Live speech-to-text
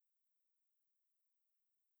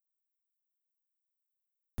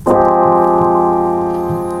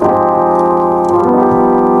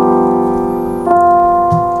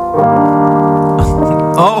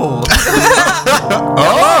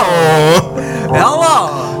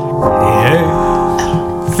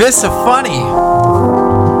Fists of Funny.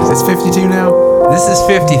 Is this 52 now? This is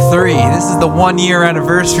 53. This is the 1 year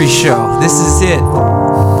anniversary show. This is it.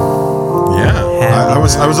 Yeah. I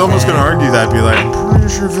was almost going to argue that, be like, I'm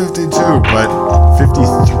pretty sure 52, but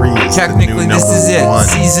 53 is Technically, the new this is it. one.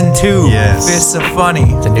 Season 2. Yes. Fists of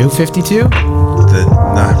Funny. The new 52?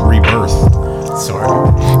 Not rebirth. Sort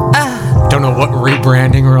of. Don't know what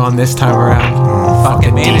rebranding we're on this time around.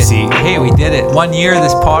 Fucking made DC. it. Hey, we did it. 1 year of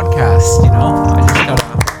this podcast, you know? I just gotta...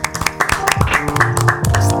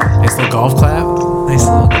 Nice little golf clap. Nice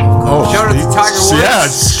little... shout out to sweet. Tiger Woods. Yeah,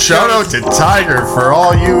 shout out to Tiger for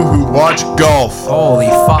all you who watch golf. Holy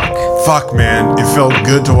fuck. Fuck, man. It felt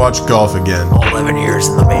good to watch golf again. 11 years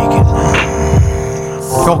in the making.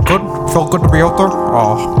 Felt good. Felt good to be out there.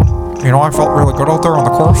 You know, I felt really good out there on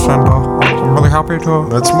the course, and I'm really happy to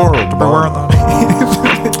That's more be wearing that.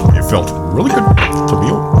 It felt really good to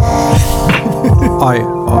be on. I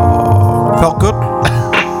felt good to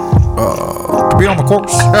be on the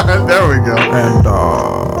course There we go. and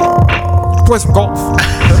play some golf.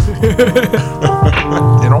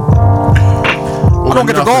 You know, I don't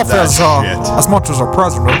get to golf as much as a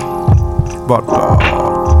president, but you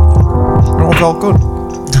know, it felt good.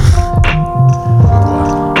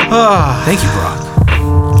 Thank you, Barack.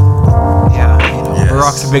 Yeah, you know, Yes.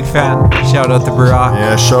 Barack's a big fan. Shout out to Barack.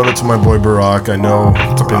 Yeah, shout out to my boy Barack. I know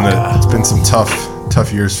it's been some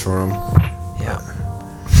tough years for him. Yeah.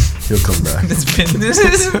 He'll come back. It's been this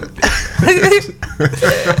is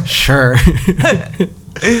Sure.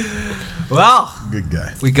 Well, Good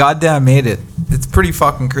guy. we goddamn made it. It's pretty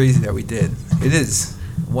fucking crazy that we did. It is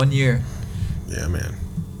 1 year. Yeah, man.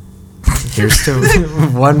 Here's to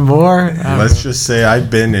one more. Let's just say I've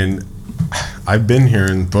been here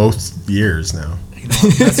in both years now. You know,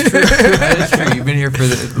 that's true. That is true. You've been here for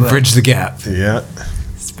the Bridge the gap. Yeah.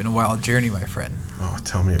 It's been a wild journey, my friend. Oh,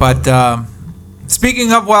 tell me about But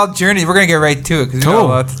speaking of wild journeys, we're gonna get right to it because we got a Cool.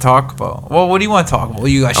 lot to talk about. Well, what do you want to talk about? Well,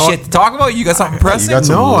 you got shit to talk about? You got something it. You pressing? got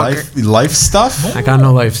some No, life stuff? I got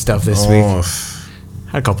no life stuff this week. Oh,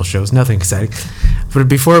 Had a couple shows, nothing exciting. But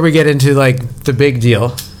before we get into like the big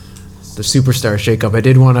deal, the superstar shakeup, I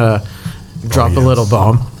did want to drop a yes. little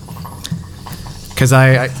bomb because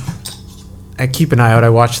I keep an eye out. I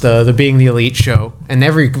watch the Being the Elite show, and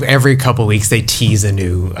every couple weeks they tease a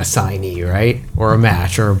new assignee, right, or a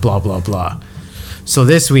match, or blah blah blah. So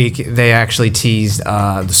this week they actually teased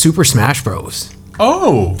the Super Smash Bros.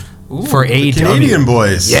 Oh, For AEW. Canadian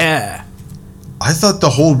boys. Yeah, I thought the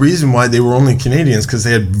whole reason why they were only Canadians because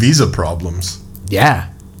they had visa problems. yeah.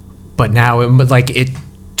 But now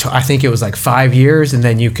I think it was like 5 years, and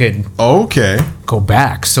then you could Okay. go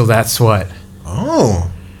back. So that's what Oh.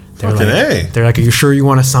 they're Fucking like. A. They're like, "Are you sure you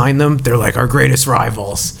want to sign them?" They're like, "Our greatest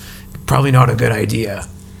rivals. Probably not a good idea."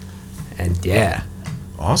 And yeah,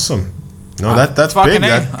 Awesome. No, that's Fucking big.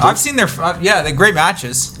 A. I've seen their they're great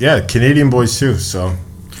matches. Yeah, Canadian boys too. So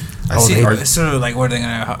I see. Sort of like what are they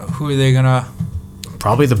gonna? Who are they gonna?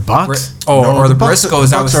 probably the Bucks. Or the Bucks- Briscoes.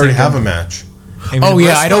 The I Bucks was already thinking. have a match. Maybe Oh the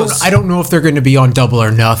yeah, Briscoes. I don't know if they're going to be on Double or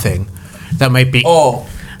Nothing. That might be. Oh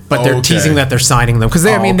but they're okay. teasing that they're signing them because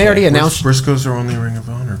they. I mean, they already announced Briscoes are only Ring of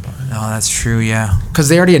Honor. But no, that's true. Yeah. because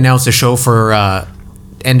they already announced a show for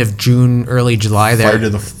end of June, early July. There.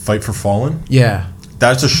 Fight for Fallen. Yeah.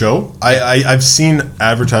 That's a show. I've seen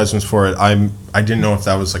advertisements for it. I didn't know if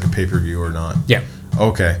that was like a pay-per-view or not. Yeah.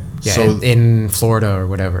 Okay. Yeah. So in Florida or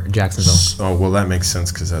whatever, Jacksonville. oh well, that makes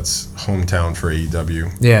sense because that's hometown for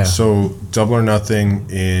AEW. Yeah. So Double or Nothing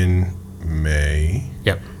in May,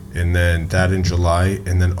 Yep. and then that in July,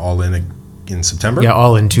 and then All In September. Yeah,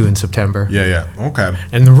 All In 2 in September. Yeah. Okay.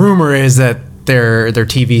 And the rumor is that their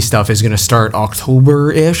TV stuff is going to start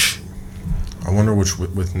October-ish. I wonder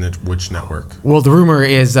which network. Well, the rumor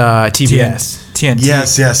is TBS. TNT.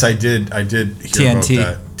 Yes, I did hear TNT.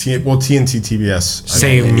 about that. TNT, TBS.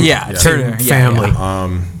 Same. Yeah, Turner. Yeah, family.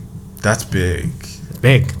 yeah. That's big.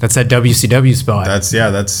 Big. That's that WCW spot. That's.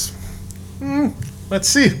 Let's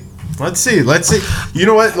see. You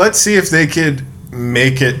know what? Let's see if they could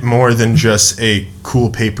make it more than just a cool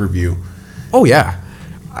pay-per-view. oh yeah.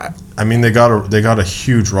 I mean, they got a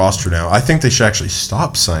huge roster now. I think they should actually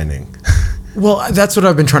stop signing. Well, that's what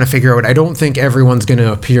I've been trying to figure out. I don't think everyone's going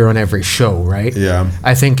to appear on every show, right? Yeah.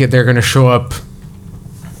 I think they're going to show up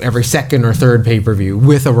every second or third pay-per-view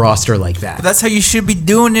with a roster like that. But that's how you should be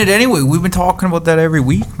doing it anyway. We've been talking about that every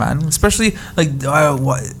week, man. Especially like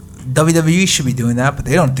WWE should be doing that, but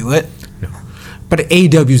they don't do it. But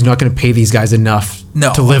AEW's not going to pay these guys enough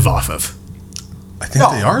No. to live off of. I think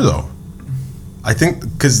they are though. I think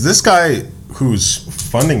because this guy who's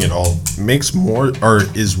funding it all makes more or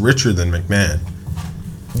is richer than McMahon.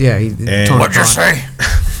 Yeah. And- Tony What'd you Khan. say?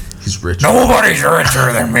 He's rich. Nobody's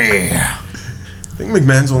richer than me. I think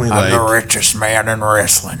McMahon's only I'm the like. richest man in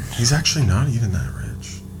wrestling. He's actually not even that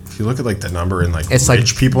rich. If you look at like the number in like It's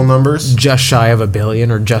rich like- people numbers. Just shy of $1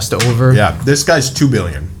 billion or just over. Yeah, this guy's $2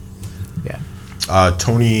 billion. Yeah.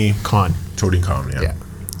 Tony Khan. Khan. Yeah. Yeah.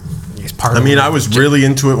 He's part I of mean, I was really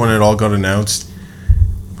into it when it all got announced.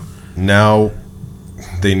 Now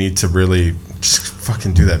they need to really just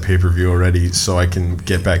fucking do that pay-per-view already so I can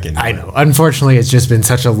get back into it. I know. Unfortunately, it's just been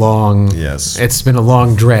such a long. Yes. It's been a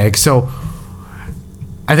long drag. So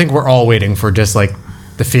I think we're all waiting for just like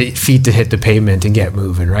the feet to hit the pavement and get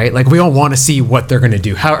moving, right? Like we all want to see what they're going to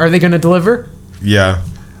do. How are they going to deliver? Yeah.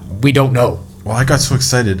 We don't know. Well, I got so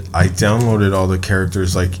excited. I downloaded all the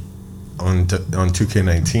characters like on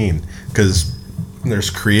 2K19 because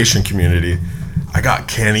there's creation community. I got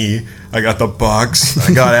Kenny. I got the Bucks.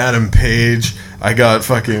 I got Adam Page. I got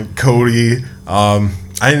fucking Cody. I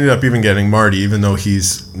ended up even getting Marty, even though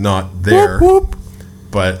he's not there. Whoop, whoop.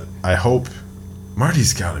 But I hope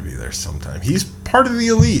Marty's got to be there sometime. He's part of the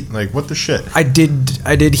elite. Like, what the shit? I did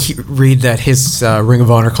read that his Ring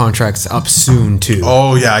of Honor contract's up soon too.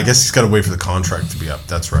 Oh yeah, I guess he's got to wait for the contract to be up.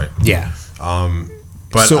 That's right. Yeah.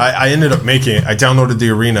 But So- I ended up making it. I downloaded the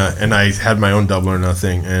arena and I had my own Double or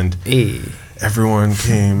Nothing, and everyone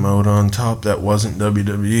came out on top that wasn't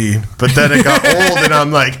WWE. But then it got old, and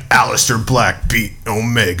I'm like, Aleister Black beat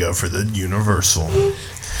Omega for the Universal.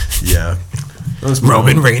 Yeah.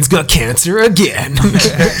 Roman Reigns got cancer again.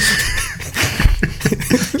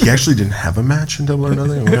 He actually didn't have a match in Double or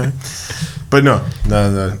Nothing. Okay. But no.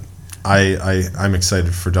 I'm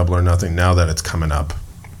excited for Double or Nothing now that it's coming up.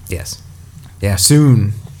 Yes. Yeah,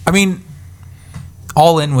 soon. I mean,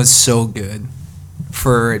 All In was so good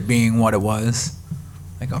for it being what it was.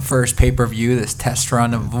 Like a first pay-per-view, this test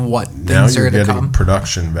run of what Now things you're are going to getting come.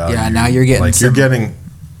 production value. Yeah, now you're getting like some- you're getting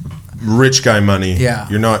rich guy money. Yeah.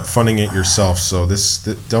 You're not funding it yourself. So this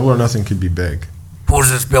Double or Nothing could be big. Who's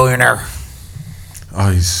this billionaire? Oh,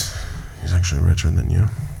 he's actually richer than you.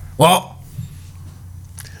 Well,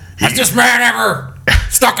 has this man ever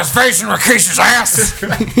stuck his face in Rikishi's ass?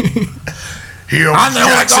 I'm the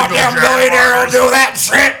only goddamn billionaire who'll do that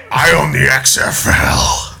shit. I own the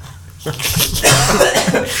XFL.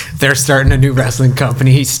 They're starting a new wrestling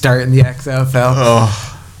company. He's starting the XFL.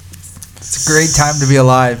 Oh, It's a great time to be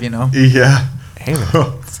alive, you know? yeah. Hey,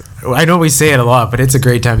 man. I know we say it a lot, but it's a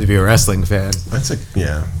great time to be a wrestling fan. That's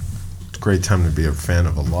It's a great time to be a fan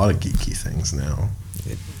of a lot of geeky things now.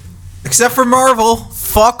 Except for Marvel.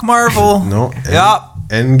 Fuck Marvel. No. Yep.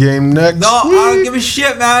 Endgame next. No, I don't give a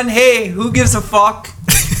shit, man. Hey, who gives a fuck?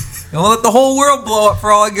 Don't let the whole world blow up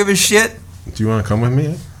for all I give a shit. Do you want to come with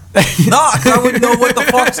me? No, I wouldn't know what the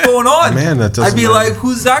fuck's going on. Man, that doesn't I'd be matter. like,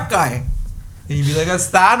 who's that guy? And you'd be like,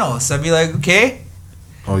 that's Thanos. I'd be like, okay.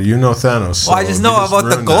 Oh, you know Thanos. Well, I just know about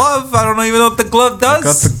the glove. I don't even know what the glove I got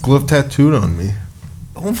does. the glove tattooed on me.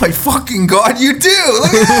 Oh my fucking god, you do!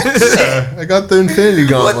 Look at that shit! I got the Infinity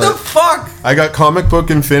What Gauntlet. the fuck? I got Comic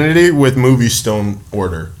Book Infinity with Movie Stone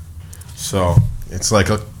Order. So, it's like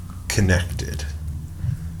a connected.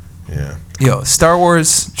 Yeah. Yo, Star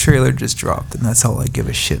Wars trailer just dropped, and that's all I give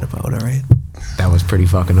a shit about, alright? That was pretty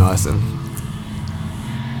fucking awesome.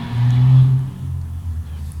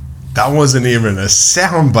 That wasn't even a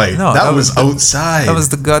soundbite. No, that that was was the- outside. That was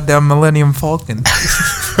the goddamn Millennium Falcon.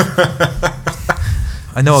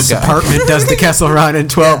 I know a This guy. apartment does the Kessel Run in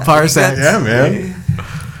 12 parsecs. Yeah, man.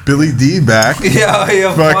 Billy D back. Yeah,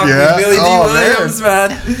 Fuck fuck yeah. Billy D. Oh, Williams,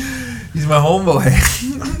 man. He's my homeboy.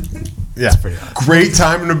 Yeah. Great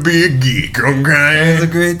time to be a geek, It was a okay?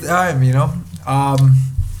 great time, you know.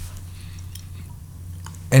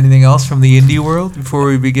 Anything else from the indie world before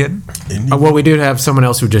we begin? Well, we did have someone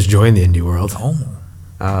else who just joined the indie world.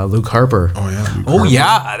 Oh, Luke Harper. Oh, yeah. Luke oh Harper.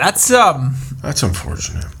 yeah, that's That's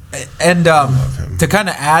unfortunate. and him. to kind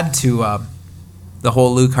of add to the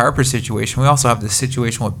whole Luke Harper situation, we also have the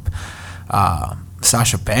situation with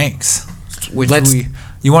Sasha Banks. Which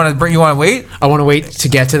you want to wait? I want to wait to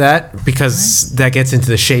get to that because that gets into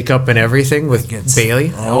the shakeup and everything with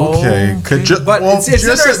Bailey. Okay. But it's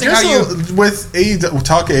interesting how with AEW,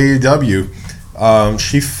 talk AEW,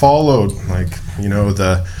 she followed, like, you know,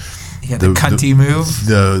 the cunty move.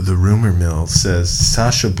 The rumor mill says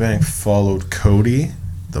Sasha Banks followed Cody,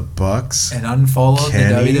 the Bucks, And unfollowed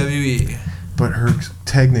Kenny? the WWE. but her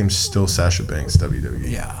tag name's still Sasha Banks, WWE.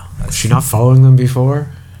 Yeah. Was she not following them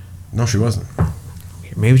before? No, she wasn't.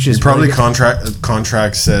 Maybe she's Probably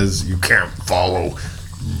contract says you can't follow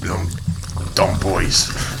them dumb boys.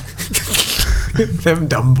 them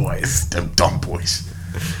dumb boys. Them dumb boys.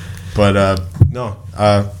 But no,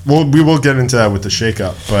 we will get into that with the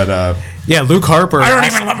shakeup. But Yeah, Luke Harper. I don't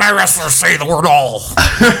even let my wrestlers say the word all.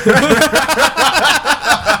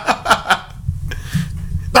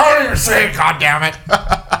 Don't even say it, goddammit.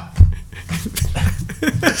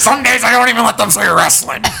 Some days I don't even let them say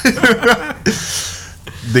wrestling.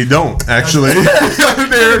 They don't, actually.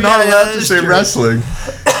 They're not allowed to say wrestling.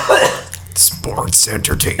 Sports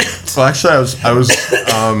entertainment. Well, actually, I was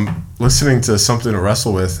listening to something to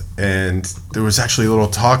wrestle with, and there was actually a little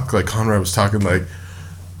talk, like Conrad was talking, like,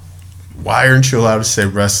 why aren't you allowed to say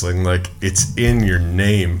wrestling? Like, it's in your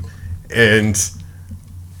name. And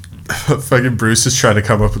fucking Bruce is trying to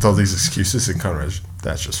come up with all these excuses, and Conrad's,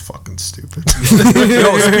 that's just fucking stupid.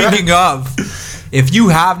 Yo, speaking of, if you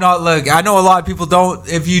have not, look, I know a lot of people don't.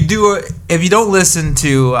 If you don't listen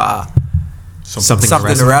to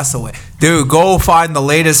Something to wrestle with, dude, go find the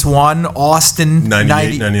latest one, Austin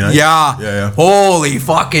 98, 99? Yeah. Yeah. Holy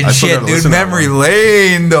fucking I still shit, gotta dude. listen to that Memory one.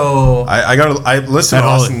 Lane, though. I listened to That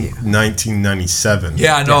whole- Austin 1997.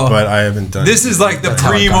 Yeah, I know. But I haven't done. This is like the That's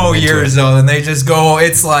how I've primo gotten into years, it. though, and they just go.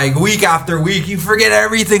 It's like week after week, you forget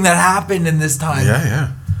everything that happened in this time.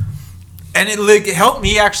 Yeah. And it helped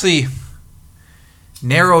me actually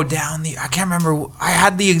narrow down I can't remember. I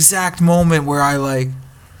had the exact moment where I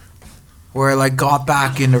got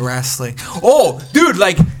back into wrestling. Oh, dude,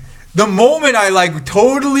 like the moment I like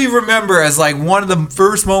totally remember as like one of the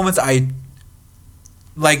first moments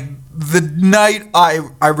the night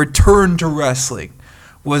I returned to wrestling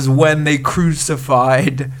was when they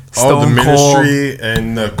crucified Stone the Cold. ministry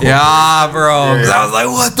and the corporate. Yeah, bro. Because Yeah. I was like,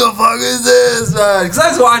 what the fuck is this, man? Because I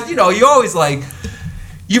was watching, you always like,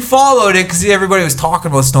 you followed it because everybody was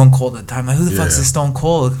talking about Stone Cold at the time. Like, who the fuck's Yeah. this Stone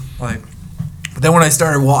Cold? Like, but then when I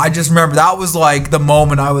started, I just remember that was like the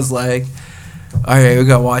moment I was like, all right, we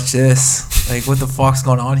gotta watch this. Like, what the fuck's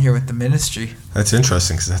going on here with the ministry? That's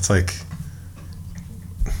interesting because that's like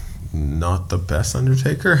not the best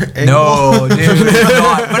Undertaker. No, dude, it's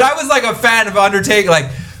not. But I was like a fan of Undertaker. Like,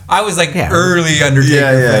 I was like early Undertaker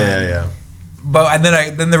fan. Yeah. But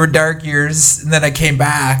and then there were dark years, and then I came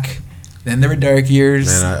back. Then there were dark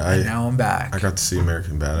years, Man, and now I'm back. I got to see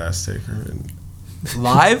American Badass Taker, and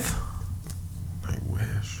Live? I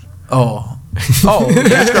wish. Oh, You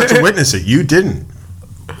just got to witness it. You didn't.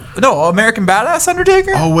 no, American Badass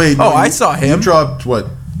Undertaker. Oh wait. No, I you- saw him. You dropped what?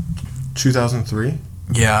 2003.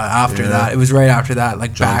 Yeah, after Yeah. that, it was right after that,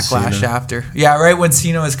 like John backlash Cena. after. Yeah, right when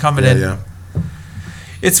Cena was coming in. Yeah.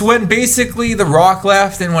 It's when basically The Rock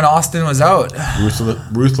left and when Austin was out.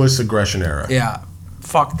 Ruthless aggression era. Yeah,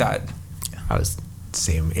 fuck that. I was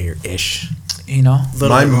same ish. You know. A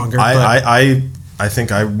little bit longer. but I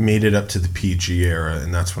think I made it up to the PG era,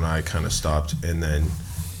 and that's when I kind of stopped. And then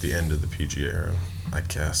the end of the PG era, I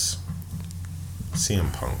guess.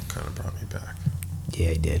 CM Punk kind of brought me back. yeah,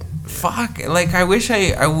 he did. Fuck. Like I wish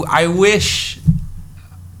I wish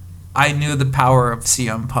I knew the power of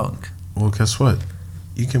CM Punk. Well, guess what?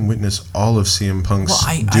 You can witness all of CM Punk's Well,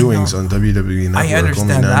 I doings know. on WWE Network. I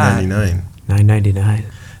understand only that. $9.99. $9.99.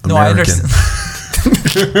 No, I understand.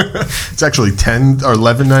 It's actually $10 or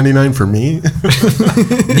 $11.99 for me.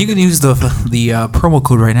 You can use the promo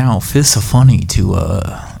code right now, Fists of Funny, to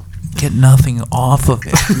get nothing off of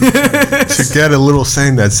it. To get a little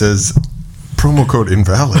saying that says promo code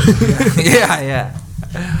invalid. yeah.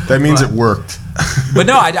 That means it worked. But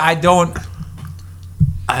no, I don't.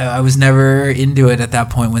 I was never into it at that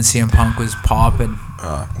point when CM Punk was popping.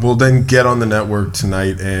 Well, then get on the network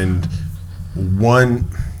tonight, and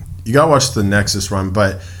you gotta watch the Nexus run,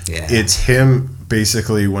 but Yeah. it's him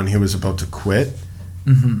basically when he was about to quit,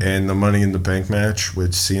 and the Money in the Bank match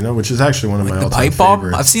with Cena, which is actually one of my The all-time pipe bomb?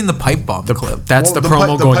 favorites. I've seen the pipe bomb clip. That's Well, the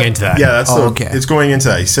promo going pipe- into that. Yeah, that's okay. It's going into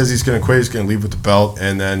that. He says he's going to quit. He's going to leave with the belt,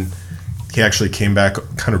 and then he actually came back,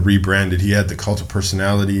 kind of rebranded. He had the Cult of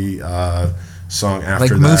Personality song after Like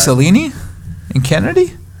that. Mussolini and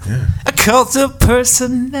Kennedy? Yeah. A cult of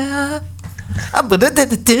personality.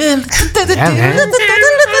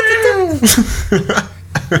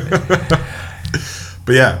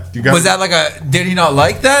 But yeah, you got. Was that like did he not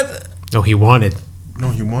like that? No, he wanted. No,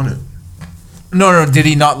 he won it. No, did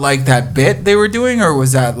he not like that bit they were doing, or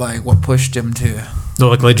was that like what pushed him to? No,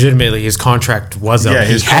 like legitimately, his contract was up. Yeah,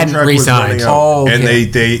 he his hadn't contract was running resigned. out. Oh, okay.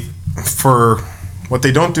 And they for what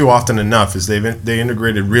they don't do often enough is they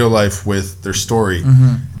integrated real life with their story,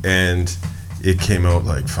 and it came out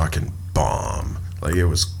like fucking bomb. Like it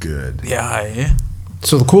was good. Yeah.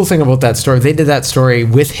 So the cool thing about that story, they did that story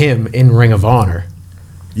with him in Ring of Honor.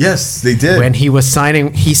 Yes, they did. When he was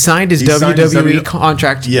signing, he signed his He signed WWE his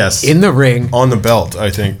contract Yes. in the ring. on the belt, I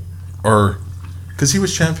think, or because he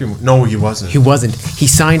was champion. No, he wasn't. He wasn't. He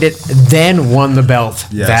signed it, then won the belt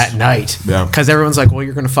Yes. that night. Yeah. Because everyone's like, well,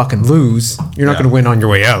 you're going to fucking lose. You're not Yeah. going to win on your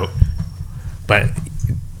way out.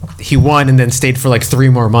 but he won and then stayed for like 3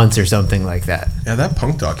 more months or something like that. Yeah, that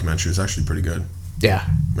Punk documentary is actually pretty good. Yeah,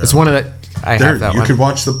 it's one of the. I have that you one. could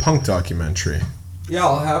watch the Punk documentary. Yeah,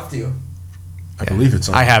 I'll have to. I believe it's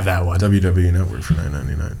on I have that one. WWE Network for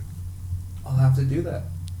 $9.99. I'll have to do that.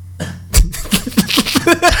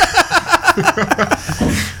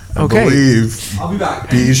 Okay. I believe I'll be back.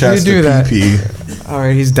 Beej has do to that. pee. All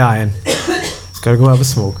right, he's dying. He's got to go have a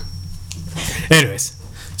smoke. Anyways,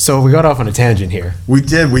 so we got off on a tangent here. We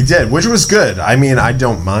did, which was good. I mean, I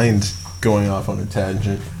don't mind going off on a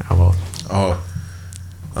tangent. Oh, well. Oh,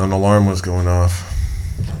 an alarm was going off.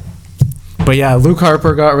 But yeah, Luke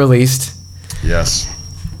Harper got released. Yes.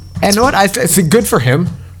 And you know what? I think good for him.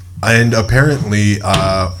 And apparently,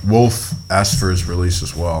 Wolf asked for his release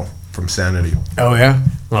as well from Sanity. Oh, yeah?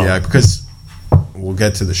 Well, Yeah, because we'll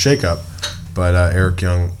get to the shakeup, but Eric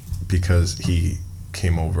Young, because he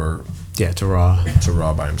came over yeah, to Raw. to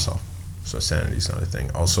Raw by himself, so Sanity's not a thing.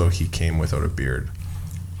 Also, he came without a beard.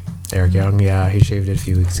 Eric Young, yeah, he shaved it a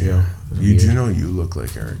few weeks ago. You do know you look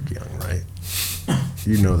like Eric Young, right?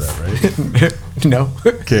 You know that, right? No.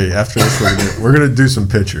 Okay, after this, we're gonna do some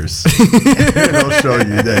pictures, and I'll show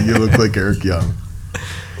you that you look like Eric Young.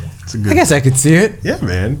 It's a good. I guess I could see it. Yeah,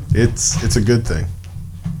 man, it's a good thing.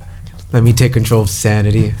 Let me take control of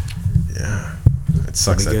Sanity. Yeah, it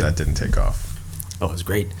sucks that good. that didn't take off. Oh, it was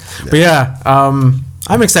great. But yeah,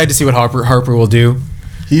 I'm excited to see what Harper will do.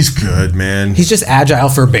 He's good, man. He's just agile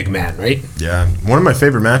for a big man, right? Yeah, one of my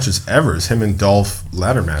favorite matches ever is him and Dolph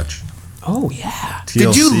ladder match. Oh, yeah.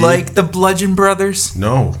 Did you TLC. like the Bludgeon Brothers?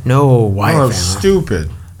 No. No, why? Oh,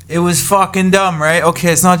 stupid. It was fucking dumb, right?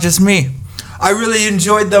 Okay, it's not just me. I really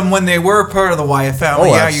enjoyed them when they were part of the Wyatt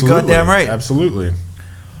family. Oh, yeah, absolutely. you goddamn right. Absolutely.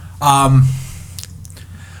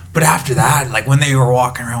 But after that, like when they were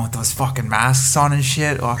walking around with those fucking masks on and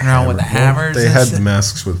shit, walking around with the hammers. They and had shit.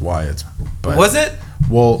 masks with Wyatt's. But, Was it?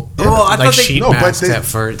 Well, Oh, I Like thought they. sheet No, but masks they- at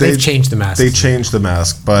first. they- They've changed the masks. they changed the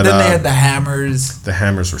mask, but Then they had the hammers. the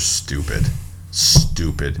hammers were stupid.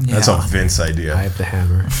 Stupid. That's a Yeah. Vince idea. I have the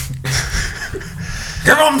hammer.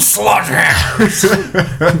 Give them sledgehammers.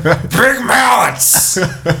 Big mallets.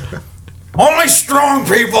 Only strong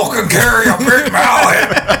people can carry a big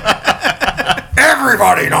mallet.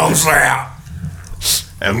 Everybody knows that.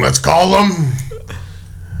 And let's call them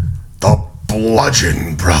the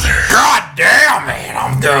Bludgeon Brothers. God damn it,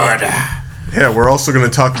 I'm good. Yeah, we're also going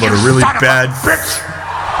to talk about a really Son of a bad. bitch.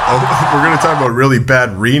 We're going to talk about a really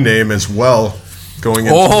bad rename as well. Going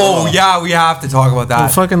into Oh yeah, we have to talk about Well,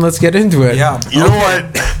 that. fucking let's get into it. Yeah, You know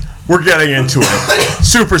what? We're getting into it.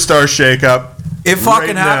 Superstar shakeup. it fucking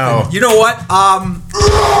right happened. now. You know what?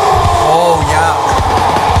 Oh yeah,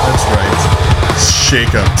 That's right.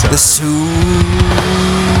 Shakeup time. the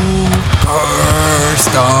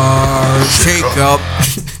Superstar Shakeup.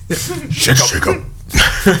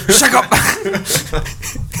 Shakeup.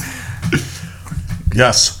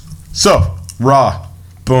 Yes. So, Raw.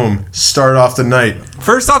 Boom. Start off the night.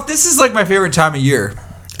 First off, this is like my favorite time of year.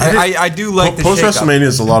 I do like the Post shakeup. WrestleMania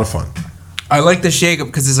is a lot of fun. I like the shakeup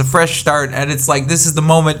because it's a fresh start, and it's like this is the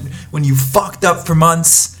moment when you fucked up for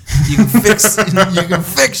months. You can fix. You can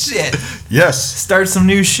fix shit. Yes. Start some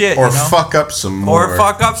new shit. Or you know? fuck up some more. Or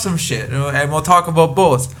fuck up some shit, and we'll talk about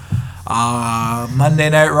both. Monday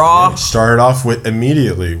Night Raw. Started off with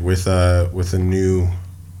immediately with a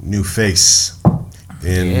new face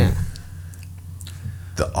in Yeah.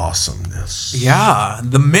 the awesomeness. Yeah,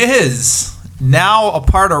 The Miz now a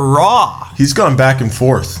part of Raw. He's gone back and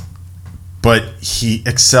forth, but he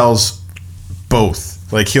excels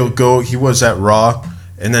both. Like he was at Raw,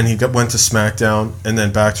 and then went to SmackDown, and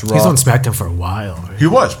then back to Raw. He's on SmackDown for a while. Right? He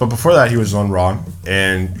was, but before that, he was on Raw,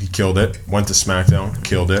 and he killed it. Went to SmackDown,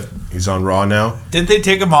 killed it. He's on Raw now. Didn't they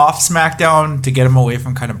take him off SmackDown to get him away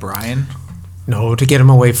from kind of Bryan? No, to get him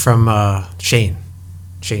away from Shane.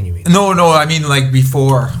 Shane, you mean? No, I mean like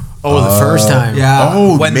before. Oh, the first time.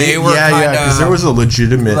 Yeah, when they were yeah, because there was a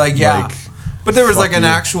legitimate like yeah, but there was like fuck an you.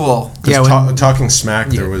 actual. Yeah, when- talking smack.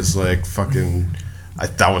 There was like fucking.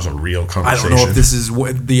 That was a real I conversation. don't know if this is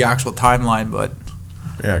the actual timeline, but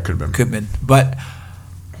Yeah, it could have been. could have been. But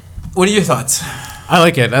what are your thoughts? I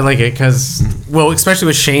like it because, well, especially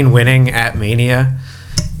with Shane winning at Mania,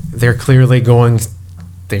 they clearly want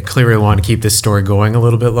to keep this story going a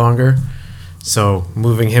little bit longer. So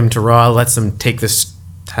moving him to Raw lets them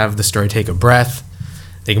have the story take a breath.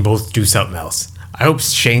 They can both do something else. I hope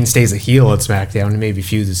Shane stays a heel at SmackDown and maybe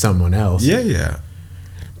feuds with someone else. Yeah.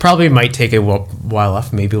 Probably might take a while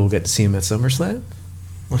off. Maybe we'll get to see him at SummerSlam.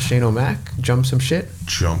 Will Shane O'Mac jump some shit?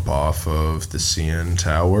 Jump off of the CN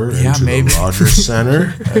Tower Yeah, into maybe. the Rogers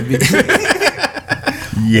Center.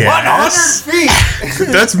 Yes. 100 feet.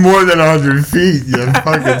 That's more than 100 feet, you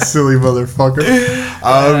fucking silly motherfucker.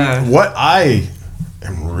 What I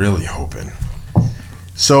am really hoping.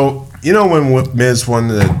 So, you know when Miz won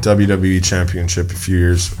the WWE Championship a few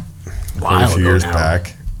years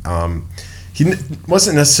back, he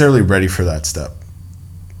wasn't necessarily ready for that step,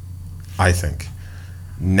 I think.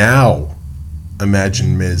 Now,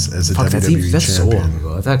 imagine Miz as a WWE that's so long champion.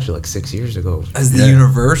 ago. That's actually like 6 years ago. As the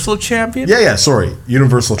Universal Champion? Sorry.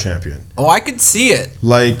 Universal Champion. Oh, I could see it.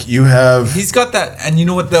 Like, you have... He's got that, and you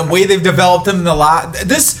know what? The way they've developed him in the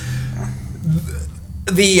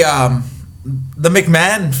the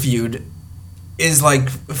McMahon feud is like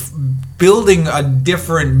building a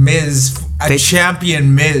different Miz,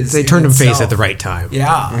 champion Miz. They turned him face at the right time.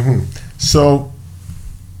 Yeah. So,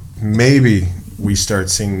 maybe we start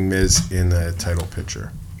seeing Miz in the title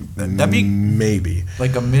picture. That'd be maybe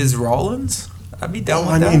like a Miz Rollins. I'd be down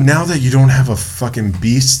with that. I mean, now that you don't have a fucking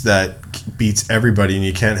beast that beats everybody, and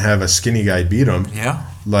you can't have a skinny guy beat him. Yeah.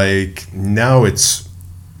 Like now, it's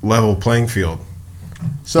level playing field.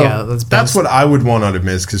 So Yeah, that's what I would want out of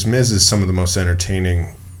Miz, because Miz is some of the most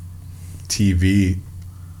entertaining TV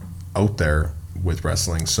out there with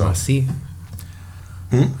wrestling. So Must see.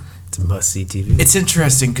 It's a must see TV. It's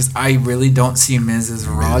interesting because I really don't see Miz as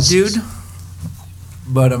a Raw dude,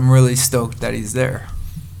 but I'm really stoked that he's there.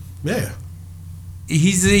 yeah.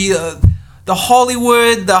 He's the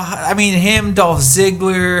Hollywood. Him, Dolph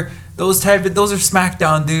Ziggler. Those are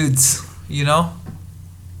SmackDown dudes. You know.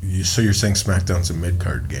 So you're saying SmackDown's a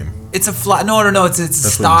mid-card game? It's a flat. No. It's a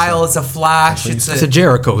style. It's a flash. It's a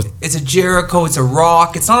Jericho. It's a Jericho. It's a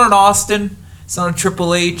Rock. It's not an Austin. It's not a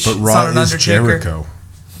Triple H. But it's Raw not an is Undertaker. Jericho.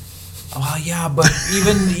 Oh yeah, but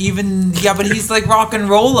but he's like rock and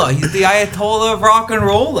roller. He's the Ayatollah of rock and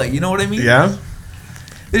roller. You know what I mean? Yeah.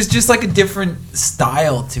 There's just like a different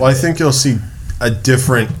style to it. Well, I think you'll see a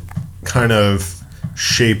different kind of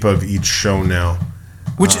shape of each show now.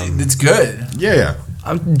 Which it's good. Yeah.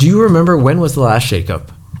 Do you remember when was the last shakeup?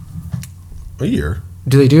 A year.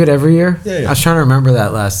 Do they do it every year? Yeah. I was trying to remember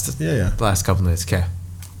that last couple minutes. Okay.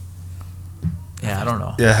 Yeah, I don't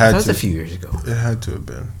know. Yeah, it had That was to. a few years ago. It had to have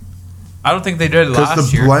been. I don't think they did it Because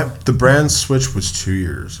last year. the brand switch was 2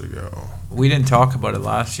 years ago. We didn't talk about it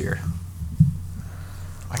last year.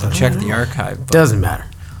 I can check the archive. But Doesn't matter.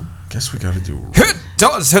 Guess we got to do. it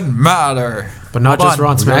doesn't matter. But not Hold just on.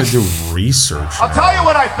 Raw and We got to Smack. do research. I'll tell you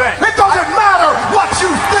what I think. It doesn't matter what you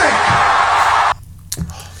think.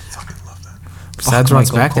 Fucking love that. Besides Fuck Raw and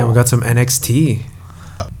Michael SmackDown, we got some NXT.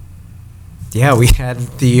 Yeah, we had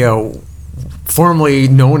the formerly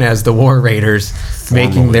known as the War Raiders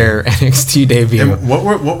making their NXT debut. And what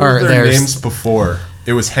were their there's- names before?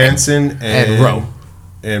 It was Hanson and Rowe.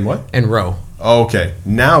 And what? And Rowe. Oh, okay.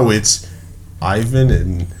 Now it's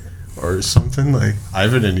Ivan or something like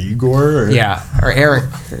Ivan and Igor. Or Yeah, or Eric.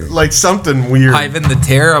 like something weird. Ivan the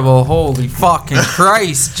Terrible. Holy fucking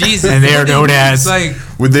Christ. Jesus. And they are known as- It's like,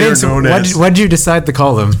 Would they are Vince, known as? what'd you decide to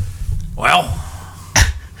call them? Well,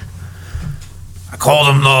 I called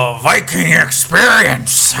them the Viking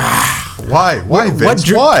Experience. Why? Why, Vince?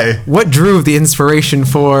 drew, Why? What drew the inspiration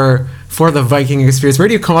for the Viking experience? Where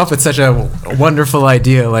do you come up with such a wonderful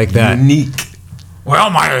idea like that? Unique.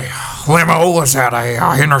 Well, my limo was at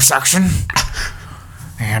a intersection,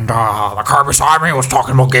 and the car beside me was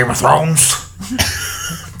talking about Game of Thrones,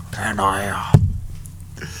 and I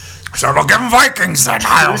said, "Well, give them Vikings then."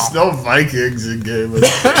 I don't There's know. no Vikings in Game of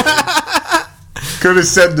Thrones. Could have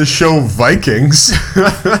said the show Vikings.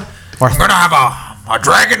 I'm gonna have a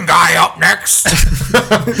dragon guy up next.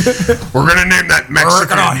 We're gonna name that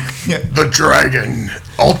Mexican the Dragon.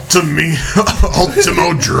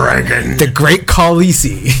 Ultimo Dragon. The Great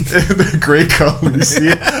Khaleesi. The Great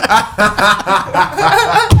Khaleesi.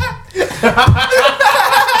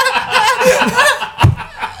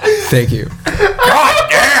 Thank you. God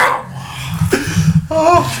damn!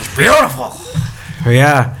 She's beautiful.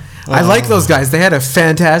 Yeah. I like those guys. They had a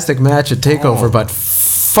fantastic match at TakeOver, but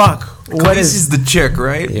fuck. What this is is the chick,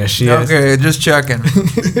 right? Yeah, she is. Okay, just checking.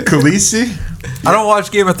 Khaleesi? I don't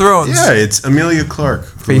watch Game of Thrones. Yeah, it's Amelia Clark.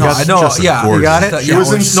 But you No, got- I know. Just Yeah, gorgeous. you got it? She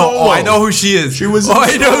was in Solo. I know who she is. She was in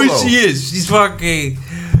I know who Solo. she is. She's fucking.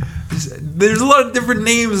 There's a lot of different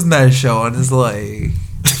names in that show, and it's like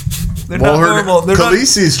they're Well, not normal. They're not.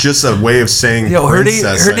 Khaleesi is just a way of saying Yo, her name-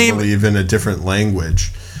 princess, her I name- believe, in a different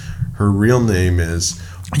language. Her real name is...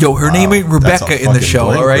 Yo, her name ain't Wow, that's a Rebecca in the fucking show.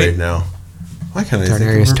 blank All right. now. Why can't I think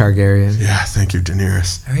Daenerys of her? Targaryen. Yeah, thank you,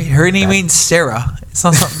 Daenerys. All right, her name ain't Sarah. It's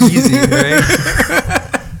not something easy, right?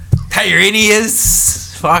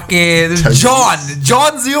 Tyranius Fucking John.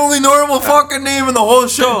 John's the only normal fucking name in the whole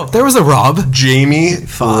show. There was a Rob. Jamie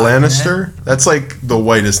Lannister. That's like the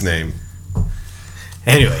whitest name.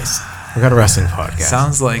 Anyways, we got a wrestling podcast.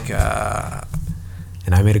 Sounds like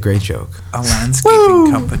And I made a great joke. a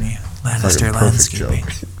landscaping company. Lannister Like a perfect Landscaping.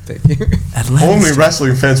 Thank you. At Only Lannister.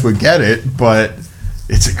 wrestling fans would get it, but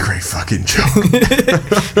it's a great fucking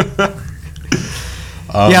joke.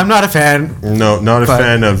 Yeah, I'm not a fan. No, not a But-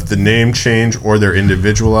 fan of the name change or their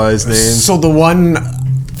individualized names. So the one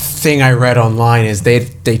thing I read online is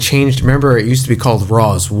they changed. Remember, it used to be called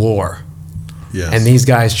Raw's War, Yes. and these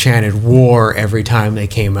guys chanted "War" every time they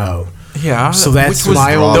came out. Yeah. So that's which was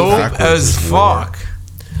my own- dope Backwards as is war. fuck.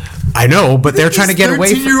 I know, but they're trying to get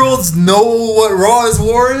away from. 13-year-olds know what Raw is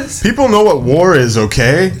War is? People know what war is,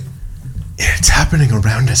 okay? It's happening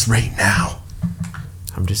around us right now.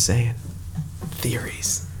 I'm just saying,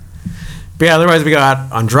 theories. But yeah, otherwise we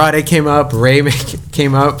got Andrade came up, Ray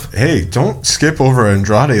came up. Hey, don't skip over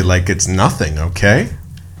Andrade like it's nothing, okay?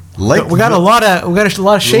 Like We got a lot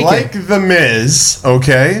of shaking. Like the Miz,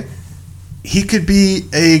 okay? He could be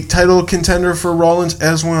a title contender for Rollins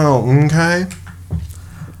as well, okay?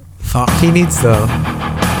 Fuck. He needs the.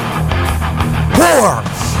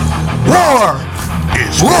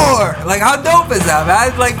 War! Like, how dope is that,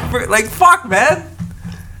 man? Like fuck, man.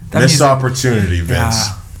 That Missed music- opportunity, Vince.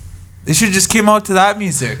 Yeah. They should just came out to that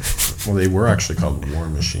music. Well, they were actually called War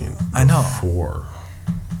Machine I know. for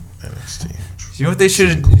NXT. You know what they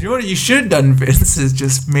should? You know what you should have done, Vince? Is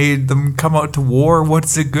just made them come out to war.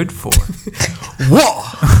 What's it good for? War!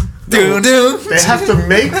 They have to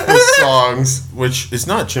make the songs, which is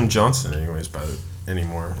not Jim Johnson, anyways,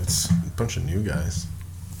 anymore. It's a bunch of new guys.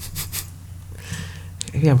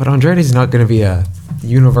 Yeah, but Andrade's not going to be a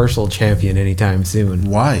Universal Champion anytime soon.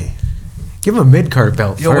 Why? Give him a mid-card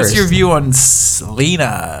belt Yo, first. what's your view on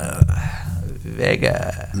Selena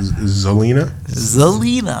Vega? Zelina?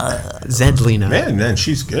 Zelina. Zedlina. Man,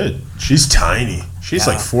 she's good. She's tiny. She's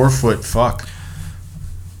Yeah. like 4 foot. Fuck.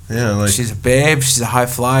 Yeah, like She's a babe. She's a high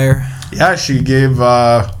flyer. yeah. She gave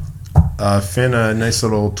Finn a nice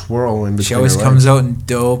little twirl in between. She always her comes legs. out in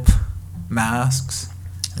dope masks.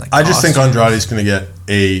 Like I just think costumes. Andrade's gonna get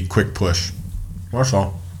a quick push. That's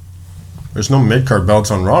all. There's no mid card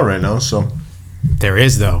belts on Raw right now, so There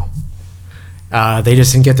is, though. They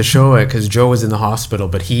just didn't get to show it because Joe was in the hospital,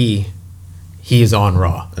 but he is on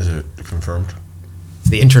Raw. is it confirmed?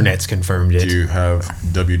 The internet's confirmed it. Do you have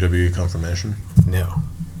WWE confirmation? No.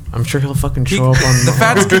 I'm sure he'll fucking He- show up on the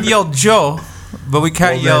fans can yell Joe, but we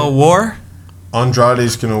can't Well, yell then- war.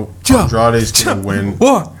 Andrade's gonna win.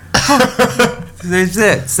 War. Same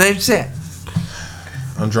shit. Same shit.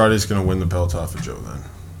 Andrade's gonna win the belt off of Joe then.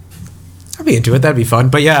 I'd be into it. That'd be fun.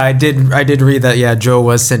 But yeah, I did read that. Yeah, Joe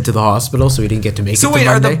was sent to the hospital, so he didn't get to make So it. wait, to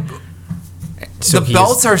are Monday. So the he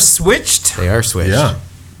belts is- are switched? They are switched. Yeah.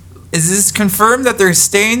 Is this confirmed that they're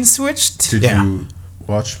staying switched? Did Yeah. you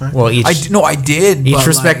watch SmackDown? Well, each I did. each but,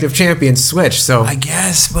 respective champion switched. So I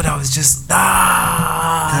guess, but I was just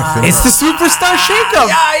Finn- it's the superstar shakeup.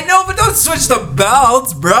 Yeah, I know, but don't switch the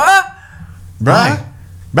belts, bruh. Right.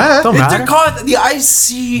 Right. Don't matter. The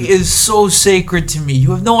IC is so sacred to me.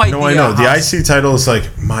 You have no idea. No, I know. The how- IC title is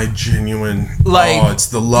like my genuine. like it's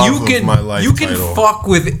the love of my life. You can title. fuck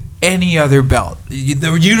with any other belt.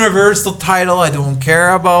 The Universal title, I don't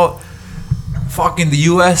care about. Fucking the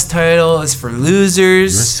US title is for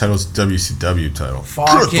losers. This title's WCW title.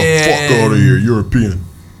 Fucking- Get the fuck out of here, European.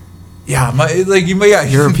 Yeah,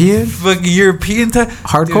 European? fucking European title.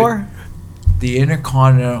 Hardcore. The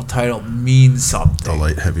Intercontinental title means The something.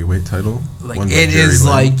 light heavyweight title. Like won by it Jerry is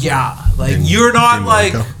Lynn like in you're not King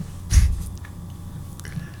like Marco.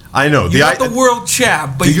 I know. you're not the world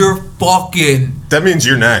champ, but you're fucking. That means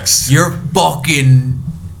you're next. You're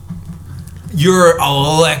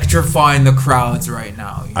electrifying the crowds right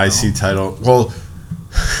now. You know? IC title. Well,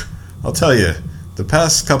 I'll tell you, the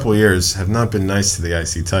past couple of years have not been nice to the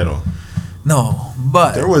IC title. No,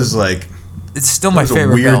 but There was like it's still there my was a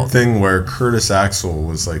favorite weird belt. thing where Curtis Axel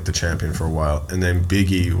was like the champion for a while, and then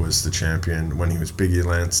Big E was the champion when he was Big E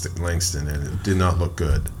Langston, and it did not look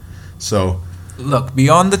good. So Look,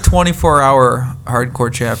 beyond the 24-hour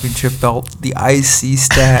hardcore championship belt, the IC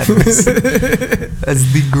stands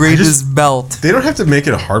as the greatest belt. they don't have to make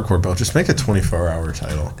it a hardcore belt; just make a 24-hour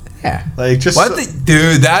title. Yeah. Like just What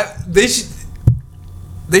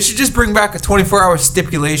they should just bring back a 24-hour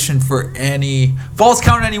stipulation for any Falls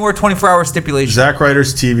Count Anywhere 24-hour stipulation. Zack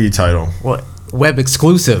Ryder's TV title. What web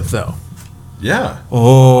exclusive though? Yeah,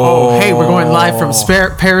 Oh, hey, we're going live from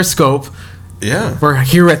Periscope. yeah. We're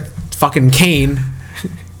here at fucking Kane.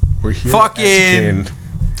 We're here. Fucking-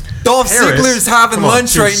 Dolph Paris? Ziggler's having Come on,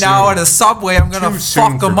 lunch too right now soon. at a Subway. I'm gonna Too soon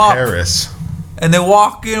fuck him for up. Paris. And they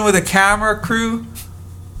walk in with a camera crew.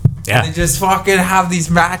 Yeah. They just fucking have these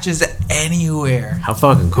matches anywhere. How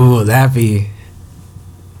fucking cool would that be?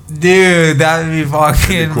 Dude, that would be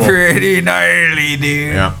fucking cool. pretty gnarly,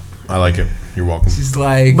 dude. Yeah, I like it. You're welcome. Just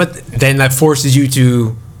like, But then that forces you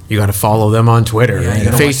to, you got to follow them on Twitter Yeah, and you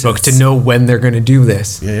gotta watch Facebook this. to know when they're going to do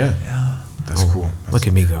this. Yeah. That's cool. Look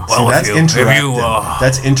at me go. See, that's if you- if interactive. you,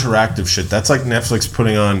 That's interactive shit. That's like Netflix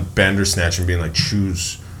putting on Bandersnatch and being like,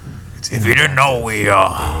 choose. It's If you didn't know, we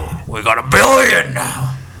got 1 billion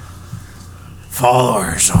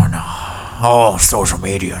followers on all social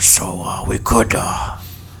media, so we could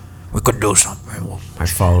do something. My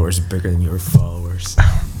followers are bigger than your followers.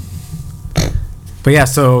 But yeah,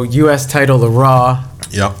 so U.S. title the Raw,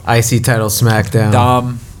 Yep. IC title SmackDown.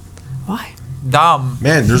 dumb. Why? Dumb.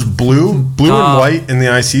 Man, there's blue and white in the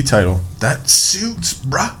IC title. That suits,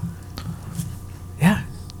 bruh. Yeah.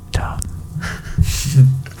 Dumb.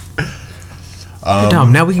 You're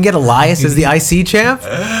dumb. Now we can get Elias as the IC champ?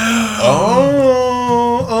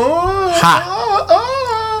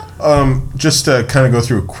 Just to kind of go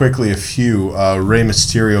through quickly a few. Rey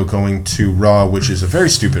Mysterio going to Raw, which is a very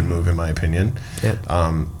stupid move in my opinion. Yep.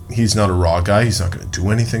 He's not a Raw guy. He's not going to do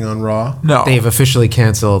anything on Raw. No. They've officially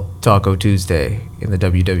canceled Taco Tuesday in the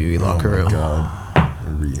WWE locker room. God.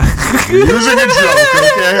 You're using a joke,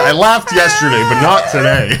 okay? I laughed yesterday, but not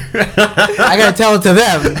today. I gotta tell it to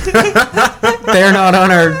them. They're not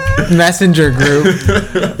on our messenger group.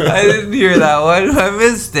 I didn't hear that one. I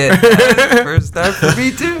missed it. First time for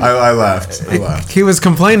me, too. I laughed. I laughed. He was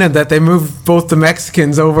complaining that they moved both the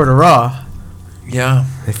Mexicans over to Raw. Yeah.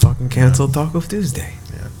 They fucking canceled Taco Tuesday.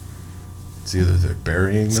 It's either they're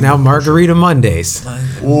burying It's them. now Margarita Mondays.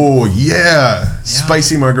 Oh, yeah.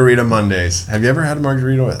 Spicy margarita Mondays. Have you ever had a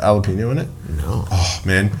margarita with jalapeno in it? No. Oh,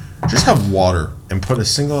 man. Just have water and put a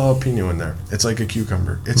single jalapeno in there. It's like a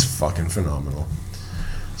cucumber. It's fucking phenomenal.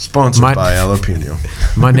 Sponsored by jalapeno.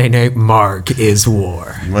 Monday Night Mark is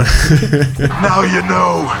war. Now you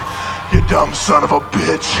know, you dumb son of a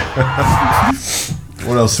bitch.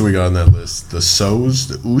 What else do we got on that list? The So's?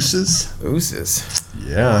 The Ooses? Ooses.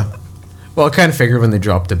 Yeah. Well, I kind of figured when they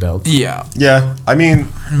dropped the belt. Yeah. Yeah. I mean,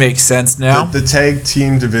 Makes sense now. the tag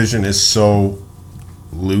team division is so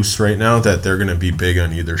loose right now that they're going to be big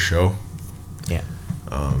on either show. Yeah.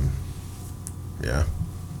 Yeah.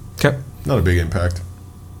 Okay. Not a big impact.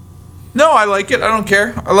 No, I like it. I don't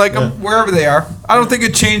care. I like them wherever they are. I don't think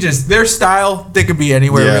it changes. Their style, they could be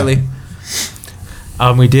anywhere, Yeah. really.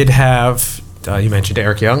 We did have, you mentioned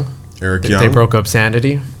Eric Young. Eric They Young broke up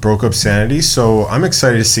Sanity. broke up Sanity, so I'm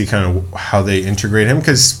excited to see kind of how they integrate him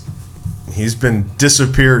because he's been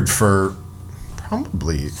disappeared for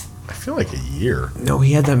probably, I feel like a year. No,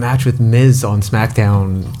 he had that match with Miz on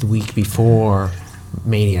SmackDown the week before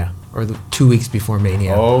Mania, or 2 weeks before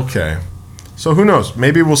Mania. Okay. So who knows?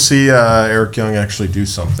 Maybe we'll see Eric Young actually do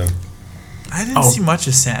something. I didn't see much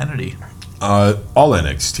of Sanity. All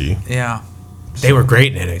NXT. Yeah. They were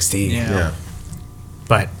great in NXT. Yeah. Yeah.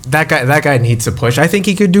 But that guy needs a push. I think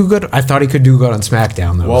he could do good. I thought he could do good on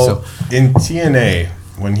SmackDown though. Well, so in TNA,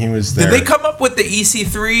 when he was there, Did they come up with the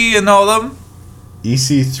EC3 and all them?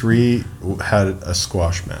 EC3 had a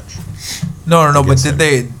squash match. No. But Against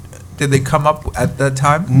did they come up at that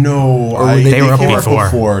time? No, they were up came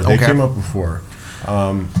before. They Okay. came up before.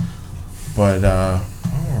 But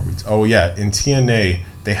oh yeah, in TNA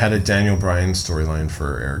they had a Daniel Bryan storyline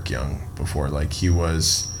for Eric Young before. Like he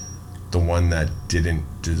was the one that didn't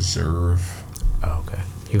deserve. oh, okay,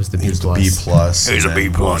 he was the B He was the plus. B plus. He's and a B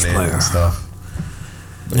then plus won it player. and stuff.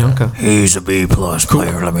 Okay. He's a B plus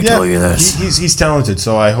player. Let me tell you this. He's talented.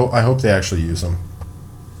 So I hope they actually use him.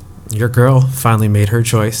 Your girl finally made her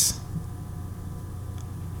choice.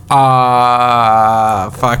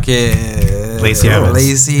 Fuck it. Lacey Evans.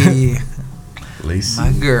 Lacey. Lacey.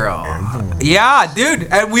 My girl. Yeah, dude.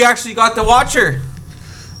 And we actually got to watch her.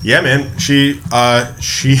 Yeah, man. She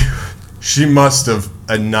must have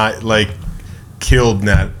killed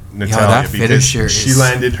Natalia that because finisher she is-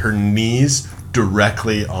 landed her knees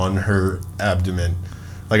directly on her abdomen.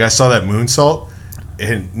 Like I saw that moonsault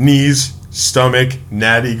and knees, stomach,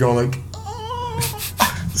 Natty going like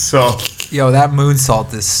so. Yo, that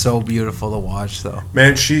moonsault is so beautiful to watch, though.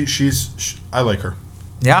 Man, I like her.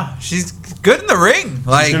 Yeah, she's good in the ring.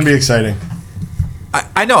 Like, It's gonna be exciting.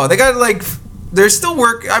 I know they got they're still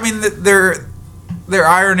work. I mean, they're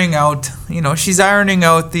ironing out. You know, she's ironing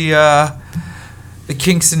out the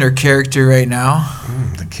kinks in her character right now.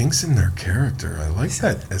 The kinks in their character. I like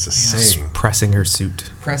that as a saying. Pressing her suit.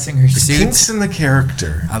 Pressing her suit. Kinks in the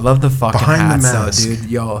character. I love the fucking Behind the hats, though, mask. dude.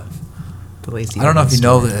 Yo, The Lacey I don't know if Evans you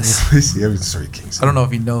know story. this. Lacey Evans story, Kingston. I don't know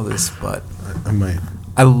if you know this, but I might.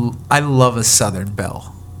 I love a Southern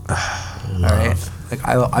Belle. All right, like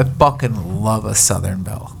I fucking love a Southern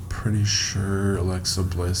Belle. Pretty sure Alexa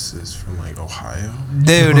Bliss is from like Ohio.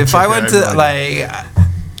 Dude, if I went to Okay, like,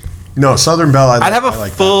 No, Southern Belle. I'd have a I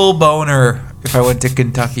like full boner if I went to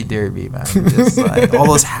Kentucky Derby, man. Just like all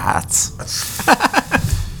those hats. that.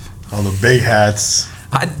 All the big hats.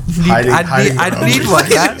 I'd Hiding need one.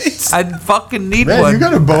 Man. I'd fucking need Man, one. you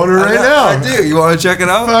got a boner right I now. do. You want to check it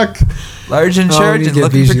out? Fuck. Large in charge and you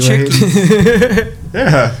looking for get chickies.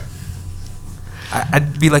 Yeah.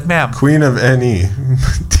 I'd be like, ma'am, Queen of NE.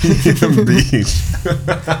 Team Beach.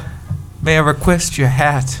 may I request your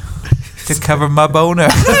hat to cover my boner?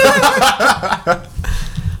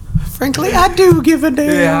 Frankly, I do give a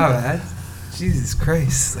damn. man. Jesus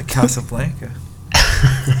Christ. Like Casablanca.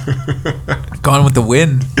 Gone with the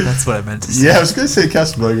Wind. That's what I meant to say. Yeah, I was gonna say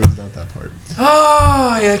Casablanca was not that part.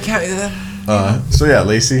 Oh, yeah, I can't. So yeah,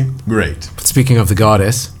 Lacey, great. Speaking of the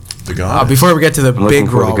goddess, The god. before we get to the I'm big looking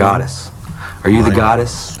for Raw the one, goddess. Are you the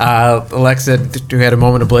goddess? Alexa, we had a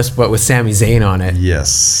moment of bliss, but with Sami Zayn on it.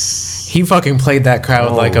 Yes. He fucking played that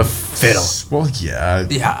crowd like a fiddle. Well, yeah.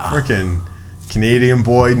 Yeah. Freaking Canadian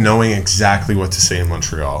boy knowing exactly what to say in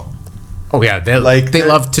Montreal. Oh yeah, they Like, they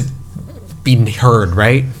love to be heard,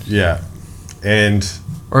 right? Yeah. And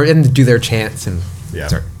Or do their chants and yeah.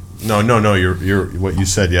 Sorry. No, you're what you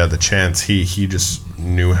said, yeah, the chants, he just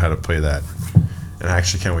knew how to play that. And I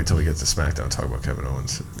actually can't wait till we get to SmackDown and talk about Kevin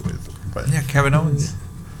Owens but Yeah, Kevin Owens.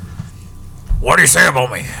 What do you say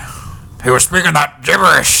about me? He was speaking that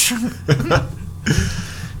gibberish.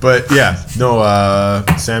 But yeah, no,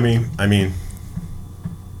 Sammy, I mean,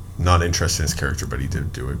 not interested in his character, but he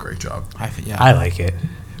did do a great job. I like it.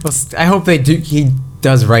 Well, I hope he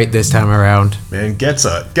does right this time around. Man, get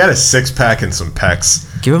a six pack and some pecs.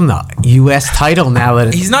 Give him the U.S. title now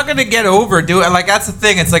that He's not gonna get over, dude. Like that's the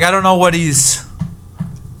thing. It's like I don't know what he's.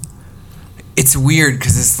 It's weird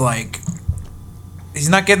because it's like he's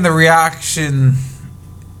not getting the reaction.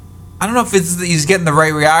 I don't know if he's getting the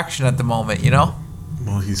right reaction at the moment. You know.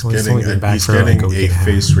 Well, he's Well, he's getting only been back he's for, like, getting a week a and a half.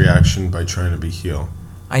 face reaction by trying to be heel.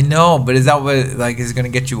 I know, but is that what like is gonna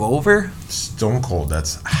get you over? Stone Cold.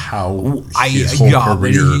 That's how But his whole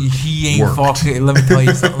career he ain't worked. fucking. Let me tell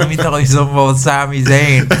you something about Sami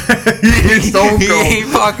Zayn. He ain't Stone He Cold. ain't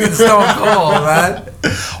fucking Stone Cold, man.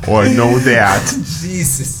 Oh, I know that.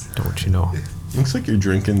 Jesus. don't you know? Looks like you're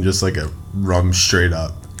drinking just like a rum straight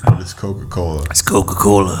up, but it's Coca-Cola. It's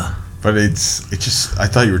Coca-Cola. But it's just. I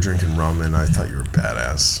thought you were drinking rum, and I thought you were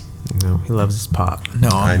badass. No, he loves his pop. No,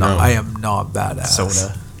 I I'm not. know. I am not badass.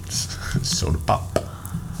 Soda. Soda pop.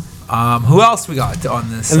 Who else we got on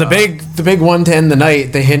this? And the big one to end the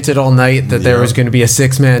night, they hinted all night that there Yeah. was going to be a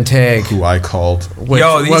 6-man tag. Who I called. Which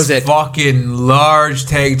Yo, was these it? fucking large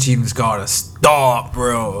tag teams gotta stop,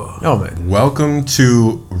 bro. Oh man, Welcome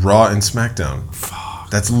to Raw and SmackDown.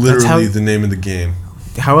 That's literally how- the name of the game.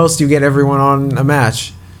 how else do you get everyone on a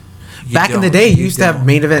match? You Back in the don't, day, you used to have don't.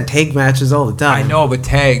 main event tag matches all the time. I know, but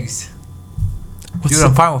tags. What's Dude,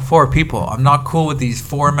 I'm fine with 4 people. I'm not cool with these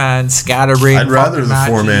 4-man scatterbrain. I'd rather the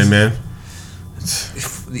 4-man, man.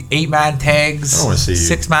 The 8-man tags. I don't wanna see you.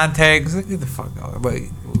 6-man tags. Look at the fuck out. Wait,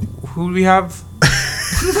 who do we have?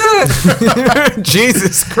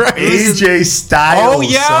 Jesus Christ. AJ Styles. Oh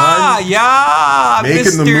yeah, son. yeah. Making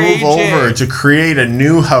Mr. the move AJ. over to create a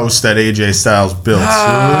new house that AJ Styles built.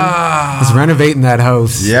 He's renovating that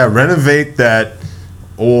house. Yeah, renovate that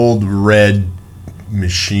old red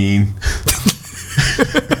machine.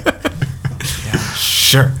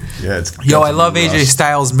 Sure. Yeah, it's Yo, got I love some AJ rust.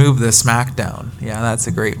 Styles' move, the SmackDown. Yeah, that's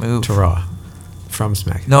a great move. To Raw. From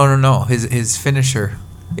SmackDown. No. His finisher.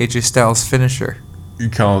 AJ Styles' finisher. You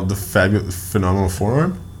call it the fabulous, phenomenal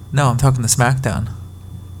forearm? No, I'm talking the SmackDown.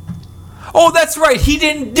 Oh, that's right. He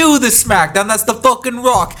didn't do the SmackDown. That's the fucking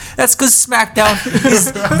Rock. That's because SmackDown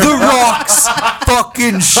is the Rock's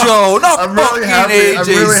fucking show, not I'm fucking really happy. AJ I'm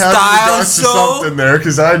really happy you got Styles to show. something there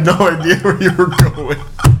because I had no idea where you were going.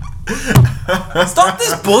 Stop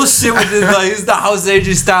this bullshit with this, like, it's the house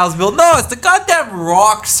AJ Styles built. No, it's the goddamn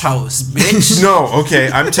Rock's house, bitch. No, okay,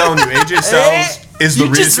 I'm telling you, AJ Styles is the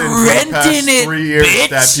You're just reason for the past renting it, 3 years bitch.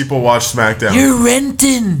 that people watch SmackDown. You're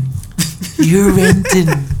renting. You're renting.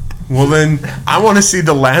 Well, then I want to see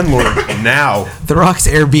the landlord now. The Rock's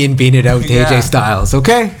Airbnb it out to Yeah. AJ Styles,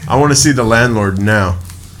 okay? I want to see the landlord now.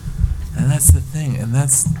 And that's the thing. And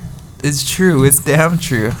it's true. It's damn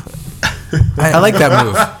true. I like that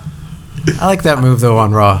move. I like that move, though,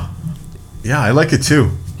 on Raw. Yeah, I like it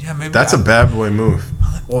too. Yeah, maybe That's a bad boy move.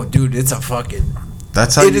 Oh, dude, it's a fucking.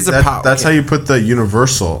 That's how It is a power, That's yeah. how you put the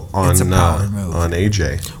universal on It's a power move. on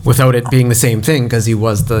AJ. Without it being the same thing, because he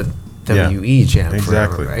was the WE champ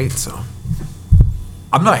exactly. forever, right? So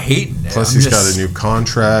I'm not hating it. Plus, I'm he's just- got a new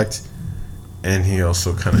contract, and he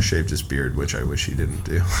also kind of shaved his beard, which I wish he didn't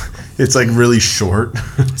do. It's like really short.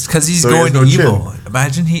 It's because he's So he has going no evil.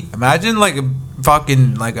 chin. Imagine like a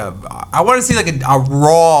fucking like a. I want to see like a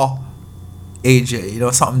raw AJ. You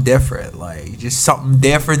know, something different. Like just something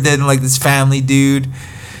different than like this family dude.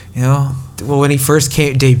 You know. well, when he first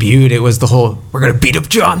debuted, it was the whole "we're gonna beat up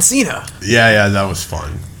John Cena." Yeah, that was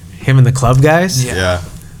fun. Him and the club guys. Yeah.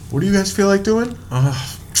 What do you guys feel like doing?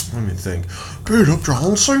 Let me think. Beat up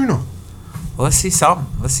John Cena. Well, let's see something.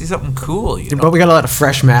 Let's see something cool. You know. But we got a lot of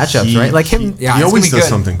fresh matchups, right? Like him. Yeah, He it's always gonna be does good.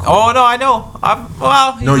 something cool. Oh no, I know.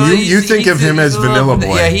 No, you think of him as a little Vanilla van-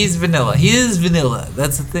 Boy. Yeah, he's vanilla. He is vanilla.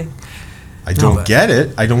 That's the thing. I don't but- get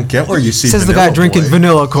it. I don't get where you see Says the Vanilla guy drinking Boy.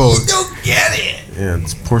 vanilla Coke. Don't get it. Yeah,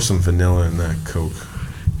 let's pour some vanilla in that Coke.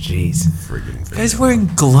 Jeez. Friggin' Guy's vanilla.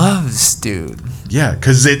 wearing gloves, dude. Yeah,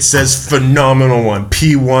 because it says phenomenal one.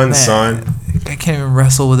 P1, Man, son. I can't even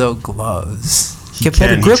wrestle without gloves. He kept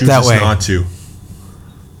better grip he that chooses way. not to.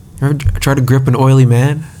 Ever try to grip an oily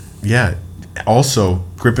man? Yeah. Also,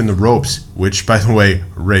 gripping the ropes, which, by the way,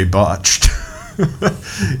 Ray botched.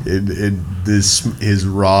 in this his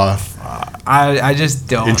raw I just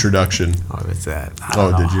don't. introduction. Oh, it's that.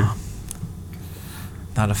 Oh, did you?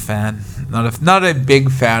 Not a fan. Not a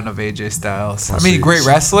big fan of AJ Styles. I So mean, you- great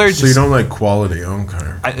wrestler. So you don't like quality?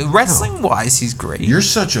 Okay. Wrestling wise, he's great. You're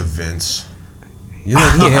such a Vince. You're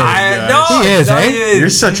like, He is. I know. He is, no, eh? he is. You're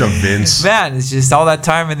such a Vince. Man, it's just all that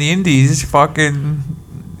time in the Indies. Fucking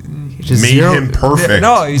Just Made him perfect.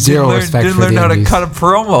 no, he Zero didn't respect learn for the how to Indies. cut a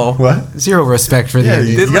promo. What? Zero respect for Yeah, the you-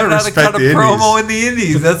 Indies. Didn't gotta learn how to respect cut a the promo Indies. in the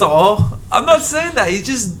Indies. That's all. I'm not saying that.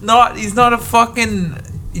 He's not a fucking.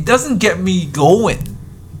 He doesn't get me going.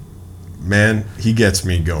 Man, he gets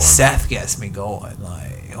me going. Seth gets me going.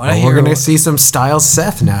 Like when I Well, hear we're gonna see some Styles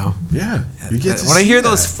Seth now. Yeah, you get to when I see hear that.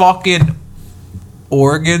 those fucking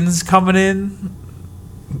organs coming in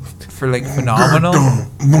for like phenomenal.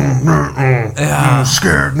 Yeah,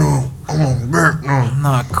 Scared, no. No.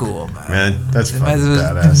 not cool, man. Man, that's fucking Might as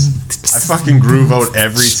well- badass. I fucking groove out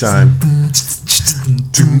every time.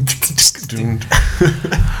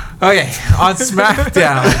 Okay, on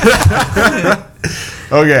SmackDown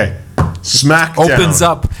Okay, SmackDown. opens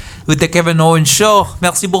up with the Kevin Owens show.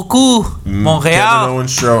 Merci beaucoup, Kevin Montreal.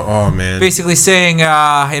 Owens show. Oh man. Basically saying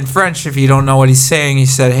in French, if you don't know what he's saying, he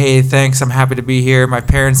said, "Hey, thanks. I'm happy to be here. My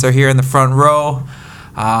parents are here in the front row.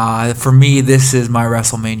 For me, this is my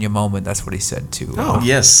WrestleMania moment." That's what he said to.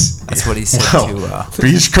 Yes. That's what he said Wow. to.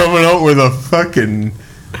 Beach coming out with a fucking.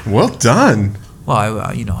 Well done. Well,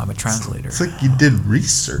 I'm a translator. It's like you did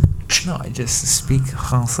research. No, I just speak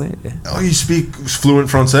français. Oh, you speak fluent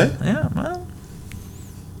Francais? Yeah, well.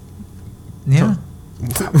 Yeah.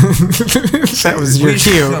 That was your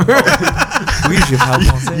cue. Oui, je parle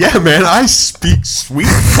français. Yeah, man, I speak sweet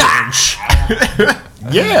French.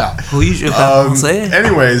 Yeah. Oui, je parle français.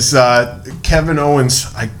 Anyways, Kevin Owens,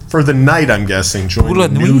 for the night, I'm guessing, joined Pour la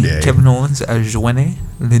the New nuit, Day. Kevin Owens a joint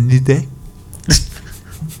le New Day.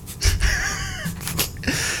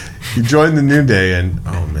 He joined the New Day, and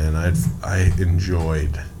oh man, I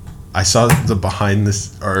enjoyed. I saw the behind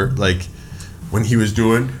this, or like when he was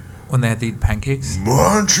doing When they had to eat pancakes.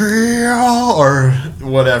 Montreal or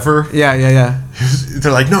whatever. Yeah.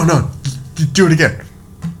 They're like, no, do it again.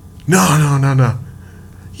 No.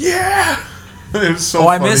 Yeah. It was so. Oh,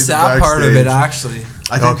 I funny missed that part of it, backstage. actually.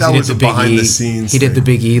 I think that was a behind the scenes. He did the thing.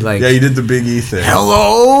 Big E like. Yeah, he did the Big E thing.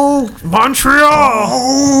 Hello, Montreal.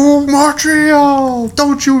 Oh, Montreal!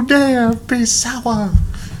 Don't you dare be sour.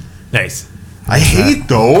 Nice. I hate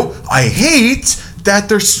that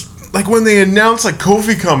there's like when they announce like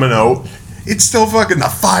Kofi coming out, it's still fucking the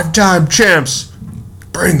 5-time champs.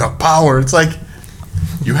 Bring the power. It's like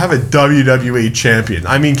you have a WWE champion.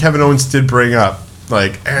 I mean, Kevin Owens did bring up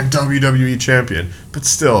like and WWE champion, but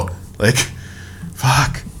still, like,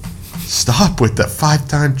 fuck. Stop with the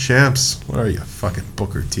 5-time champs. What are you, fucking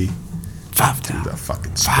Booker T? 5 times. The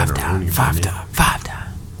fucking 5 spinner times. Rooney 5 money. times. 5 times.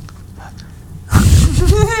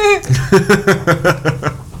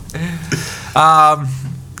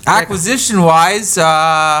 Acquisition wise,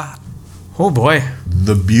 Oh boy.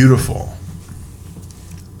 The beautiful,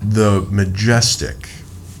 the majestic,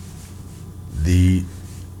 the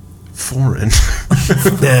foreign.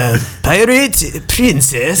 The pirate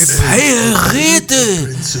princess.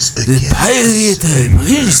 Princess again.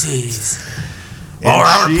 princess. Oh, we're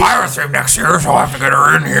having a pirate theme next year, so I have to get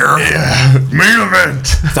her in here. Main event.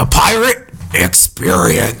 The pirate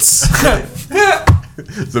experience.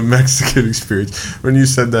 The Mexican experience. When you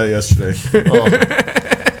said that yesterday. Oh.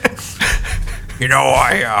 You know,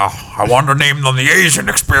 I wanted to name them the Asian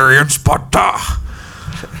experience, but,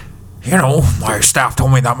 you know, my staff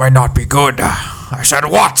told me that might not be good. I said,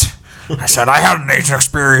 what? I said, I had an Asian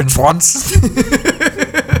experience once.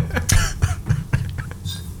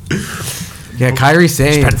 Yeah, Kairi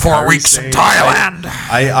Sane. Spent 4 weeks in Thailand.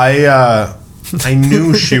 I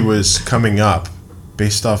knew she was coming up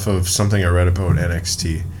based off of something I read about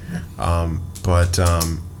NXT. But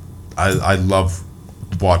I love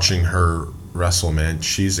watching her wrestle, man.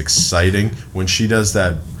 She's exciting. When she does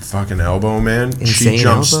that fucking elbow, man, Insane she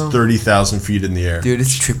jumps elbow? 30,000 feet in the air. Dude,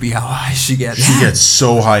 it's trippy how high she gets. She gets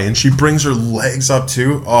so high, and she brings her legs up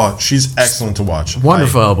too. Oh, she's excellent to watch.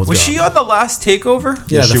 Wonderful elbow Was drop. she on the last takeover?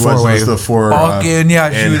 Yeah, she the was. four-way. It was the four. Fucking yeah,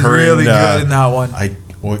 she and was her really and, good in that one.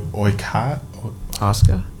 Oika?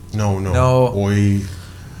 Asuka? No. No. Oi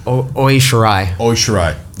Shirai.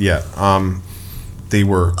 Shirai. Yeah. They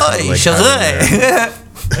were. kinda like having their-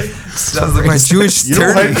 Sounds like my Jewish You know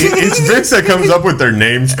what? turn. It's Vince that comes up with their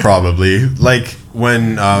names, probably. Like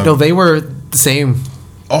when. No, they were the same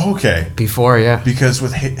Oh, okay. before, yeah. Because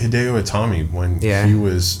with Hideo Itami, when Yeah. he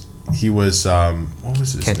was what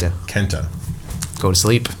was his Kenta. name? Kenta. Go to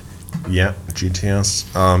sleep. Yeah, GTS.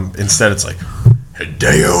 Instead, it's like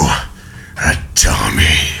Hideo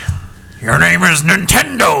Itami. Your name is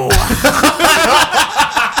Nintendo.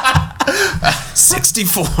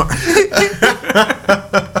 64.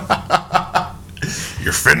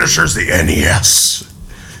 Your finisher's the NES.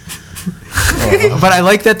 But I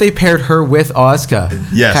like that they paired her with Asuka.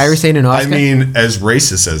 Yes. Kairi Sane and Asuka. I mean, as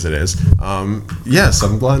racist as it is, yes,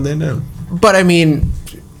 I'm glad they know. But I mean,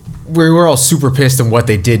 we were all super pissed on what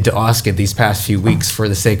they did to Asuka these past few weeks for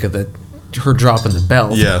the sake of her dropping the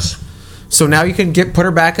belt. Yes. So now you can put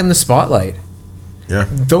her back in the spotlight. Yeah.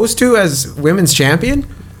 Those two as women's champion,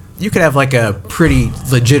 you could have like a pretty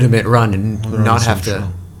legitimate run and they're on not the have same to. show.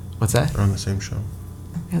 What's that? They're on the same show.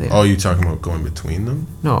 Yeah, they Oh, you talking about going between them?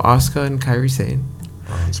 No, Asuka and Kairi Sane.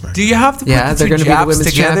 Or on SmackDown? Do you have to put Yeah, the they're two gonna be the Japs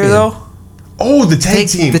women's together champion. though? Oh, the tag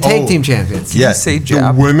team. The tag Oh. team champions. Yeah, say the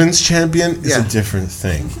Jap? women's champion is Yeah. a different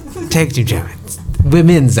thing. Tag team champions.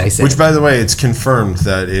 Women's, I said. Which, by the way, it's confirmed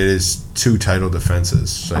that it is 2 title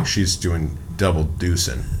defenses. Like she's doing double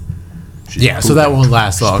deucing. She's Yeah, so that pooping- won't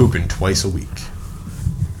last long. She's pooping twice a week.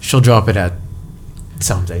 She'll drop it at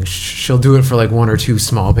something. She'll do it for like 1 or 2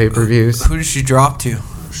 small pay-per-views. Who does she drop to?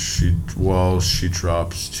 She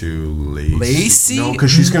drops to Lacey. Lacey? No,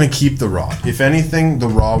 because she's gonna keep the Raw. If anything, the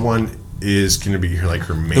Raw one is gonna be like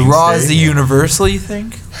her main. The Raw is the Universal, you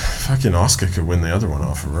think? Fucking Asuka could win the other one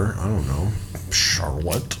off of her. I don't know.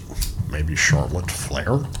 Charlotte, maybe Charlotte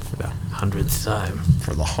Flair For the 100th time.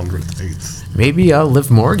 for the 108th. Maybe Liv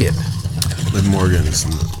Morgan. Liv Morgan is.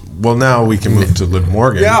 Well, now we can move to Liv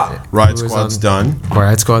Morgan. Yeah. Ride Who was Squad's on- done,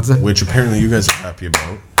 Riot Squad's in. which apparently you guys are happy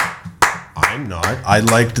about. I'm not. I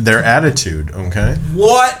liked their attitude. Okay.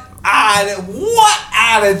 What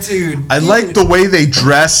attitude? I liked the way they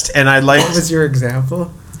dressed, and I liked. What was your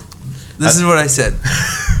example? This is what I said.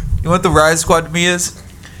 You know what the Riot Squad to me is?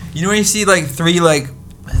 You know when you see like 3 like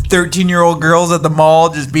 13-year-old girls at the mall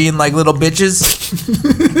just being like little bitches,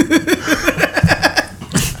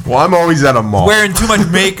 Well, I'm always at a mall. wearing too much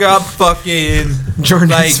makeup, fucking Jordan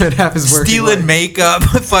like spent half his working stealing life. makeup,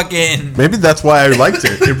 fucking Maybe that's why I liked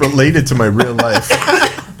it. It related to my real life.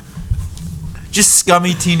 just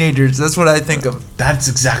scummy teenagers. That's what I think of. That's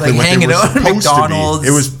exactly Like what they hanging were out at supposed to McDonald's. be.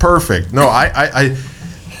 It was perfect. No, I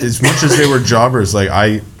as much as they were jobbers, like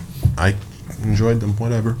I enjoyed them.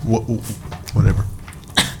 Whatever. Whatever.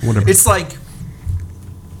 It's like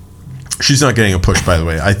She's not getting a push, by the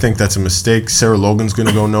way. I think that's a mistake. Sarah Logan's going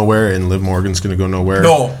to go nowhere, and Liv Morgan's going to go nowhere.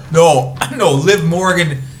 no. Liv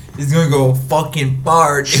Morgan is gonna go fucking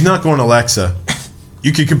far. She's not going Alexa.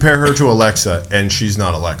 You could compare her to Alexa, and she's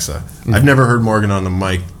not Alexa. I've never heard Morgan on the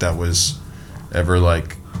mic that was ever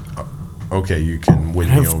like, okay, you can win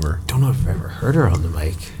me over. Don't know if I've ever heard her on the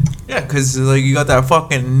mic. Yeah, because like you got that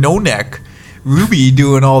fucking no neck Ruby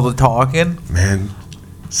doing all the talking. Man,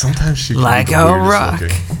 sometimes she can Like be the a weirdest rock.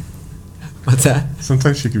 looking. What's that?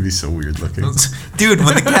 Sometimes she can be so weird looking. Dude,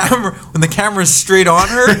 when the camera's straight on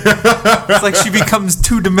her, it's like she becomes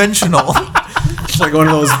 2-dimensional. It's like one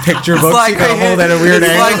of those picture books It's like you gotta hold at a weird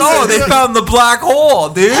it's angle. like, oh, they found the black hole,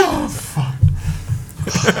 dude.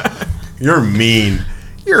 You're mean.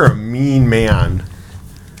 You're a mean man.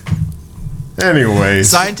 Anyways,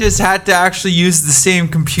 Scientists had to actually use the same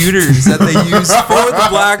computers that they used for the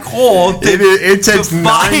black hole it takes to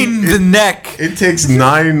find the neck. It takes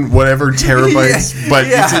 9 whatever terabytes, but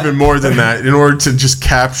it's even more than that in order to just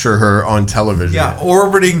capture her on television. Yeah,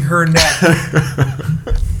 orbiting her neck.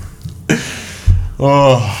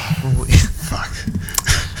 Oh, fuck.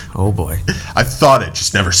 Oh boy. I thought it,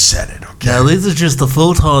 just never said it. Okay. Now, these are just the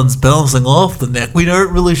photons bouncing off the neck. We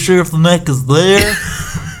aren't really sure if the neck is there,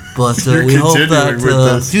 but we hope continuing with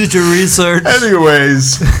that this. future research.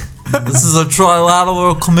 Anyways, This is a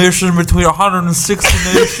trilateral commission between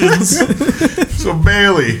 160 nations. so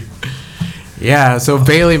Bailey. Yeah, so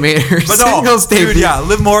Bailey made her But no, singles debut. dude, yeah,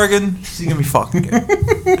 Liv Morgan, she's gonna be fucking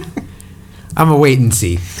good. I'm a wait and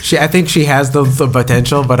see. I think she has the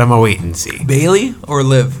potential, but I'm a wait and see. Bailey or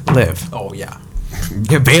Liv? Liv. Oh yeah.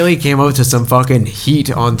 Yeah, Bailey came out to some fucking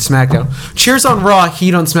heat on SmackDown. Cheers on Raw,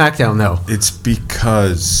 heat on SmackDown though. It's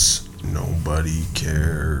because nobody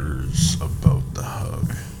cares about the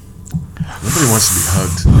hug. Nobody wants to be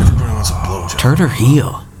hugged. Everybody wants a blowjob. Turn her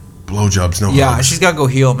heel. Blowjobs, no Yeah, hugs. she's gotta go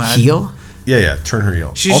heel, man. Heel? Yeah, turn her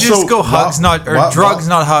heel. She should just go hugs, drugs,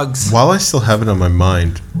 not hugs. While I still have it on my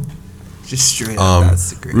mind, Just straight up.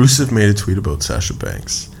 That's the great. Rusev made a tweet about Sasha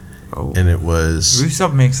Banks. Oh. And it was...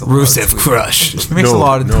 Rusev makes a lot Rusev of tweets. crush. He makes a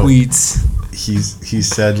lot of tweets. He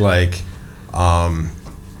said like,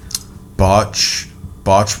 Botch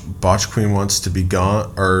Queen wants to be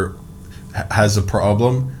gone, or has a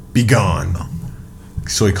problem, be gone.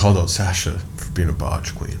 So he called out Sasha for being a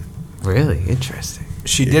Botch Queen. Really interesting.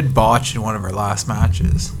 She did botch in one of her last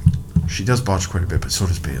matches. She does botch quite a bit, but so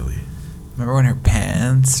does Bailey. Remember when her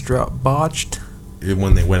pants botched?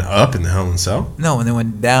 When they went up in the Hell in a Cell? No, when they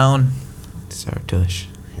went down. Sorry, tush.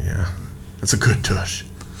 Yeah. That's a good tush.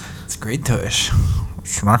 It's a great tush.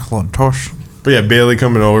 Schnackle and tush. But yeah, Bailey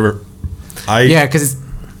coming over. Yeah, because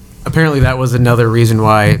apparently that was another reason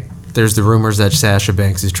why there's the rumors that Sasha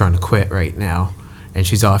Banks is trying to quit right now. And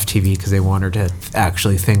she's off TV because they want her to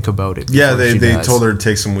actually think about it. Yeah, before she they does. told her to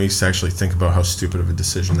take some weeks to actually think about how stupid of a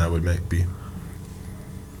decision that would be.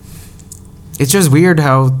 It's just weird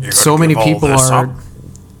how so many give all people this are up?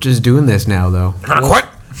 just doing this now, though. You're gonna quit?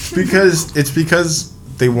 Because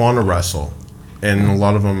they want to wrestle, and a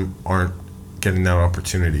lot of them aren't getting that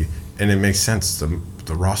opportunity, and it makes sense.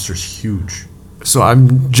 The roster's huge. So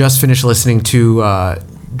I'm just finished listening to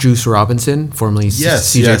Juice Robinson, formerly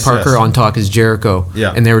CJ Parker, on Talk is Jericho.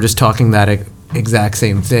 Yeah. And they were just talking that exact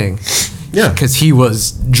same thing. Yeah. Because he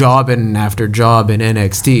was jobbing after job in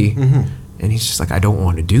NXT. Mm-hmm. And he's just like, I don't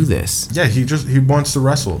want to do this. Yeah, he wants to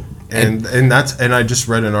wrestle, and I just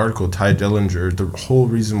read an article. Ty Dillinger, the whole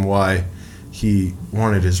reason why he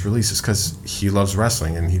wanted his release is because he loves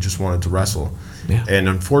wrestling and he just wanted to wrestle. Yeah. And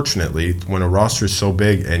unfortunately, when a roster is so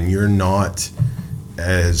big and you're not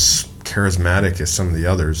as charismatic as some of the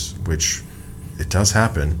others, which it does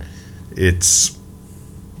happen, you're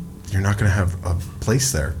not going to have a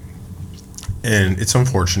place there, and it's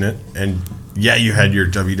unfortunate. And yeah, you had your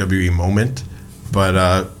WWE moment,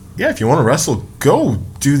 but yeah, if you want to wrestle, go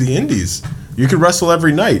do the indies. You can wrestle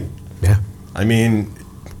every night. Yeah. I mean,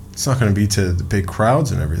 it's not going to be to the big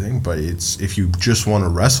crowds and everything, but if you just want to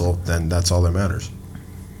wrestle, then that's all that matters.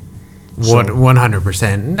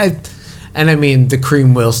 100%. And I mean, the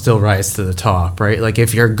cream will still rise to the top, right? Like,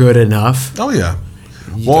 if you're good enough. Oh, yeah.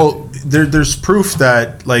 Well, there's proof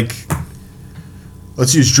that, like,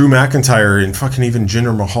 let's use Drew McIntyre and fucking even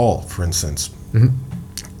Jinder Mahal, for instance. Mm-hmm.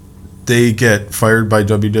 They get fired by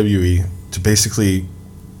WWE to basically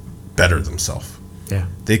better themselves. Yeah.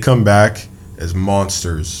 They come back as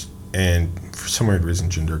monsters, and for some weird reason,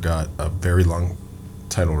 Jinder got a very long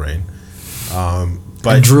title reign.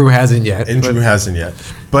 But And Drew hasn't yet.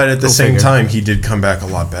 But at the same figure. time, he did come back a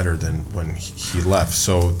lot better than when he left.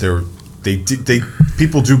 So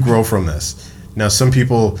people do grow from this. Now, some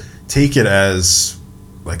people take it as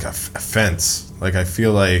like a offense. Like, I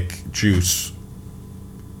feel like Juice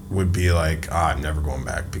would be like, I'm never going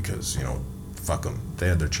back because, fuck them. They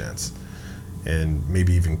had their chance. And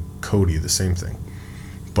maybe even Cody, the same thing.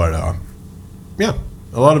 But, yeah,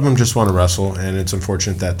 a lot of them just want to wrestle, and it's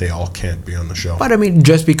unfortunate that they all can't be on the show. But I mean,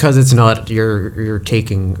 just because it's not you're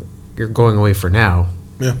going away for now,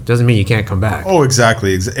 Yeah. doesn't mean you can't come back. Oh,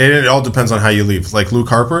 exactly. And it all depends on how you leave. Like Luke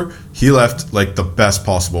Harper, he left like the best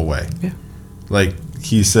possible way. Yeah. Like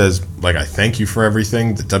he says, like, I thank you for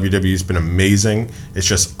everything. The WWE's been amazing. It's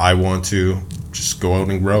just I want to just go out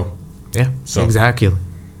and grow. Yeah. So- Exactly.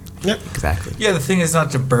 Yep. Exactly. Yeah, the thing is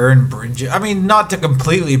not to burn bridges. I mean, not to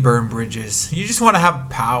completely burn bridges. You just want to have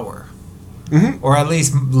power. Mm-hmm. Or at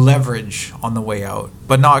least leverage on the way out.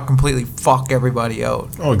 But not completely fuck everybody out.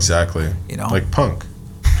 Oh, exactly. You know? Like Punk.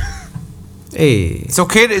 Hey. It's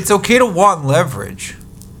okay to want leverage.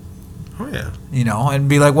 Oh yeah. You know, and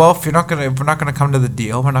be like, well, if we're not gonna come to the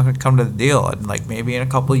deal, we're not gonna come to the deal. And like maybe in a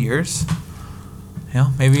couple of years,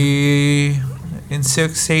 maybe in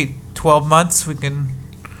 6, 8, 12 months we can.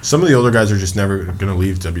 Some of the older guys are just never gonna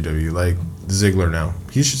leave WWE. Like Ziggler now,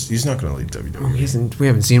 he's not gonna leave WWE. We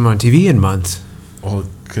haven't seen him on TV in months. Well,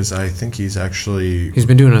 because I think he's actually He's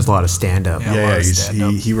been doing a lot of stand up. Yeah.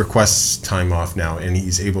 he requests time off now, and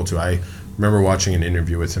he's able to. I remember watching an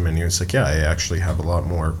interview with him, and he was like, "Yeah, I actually have a lot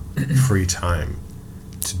more free time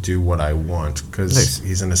to do what I want because Nice.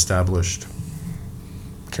 he's an established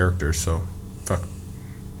character." So, fuck,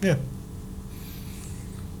 yeah.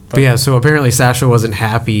 But yeah, so apparently Sasha wasn't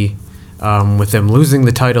happy with them losing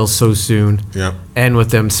the titles so soon, Yeah. and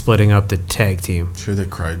with them splitting up the tag team. Sure, they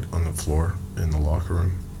cried on the floor in the locker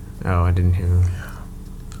room. Oh, I didn't hear that.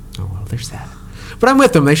 Oh well, there's that. But I'm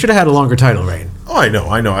with them. They should have had a longer title reign Oh, I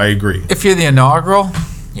know, I agree. If you're the inaugural,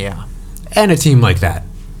 yeah. and a team like that,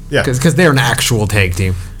 Yeah, because they're an actual tag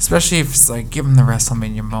team. Especially if it's like, give them the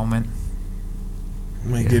WrestleMania moment.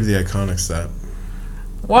 I gave the Iconics that.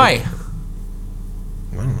 Why?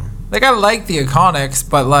 I don't know, Like, I like the Iconics,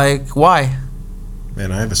 but like, why?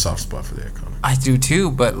 man. I have a soft spot for the Iconics. I do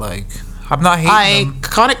too, but like, I'm not hating them.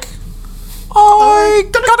 Iconic.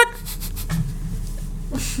 Iconic.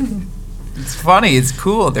 It's funny. It's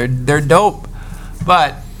cool. They're dope,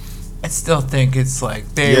 but I still think it's like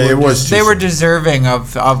Yeah, it was too they were soon. deserving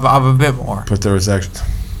of a bit more. But there was actually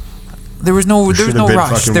There was no should have been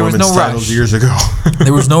rush. fucking There was no women's titles rush. years ago.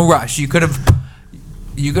 There was no rush. You could have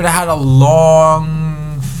had a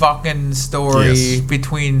long fucking story Yes.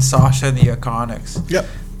 between Sasha and the Iconics. Yep.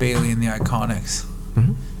 Bailey and the Iconics.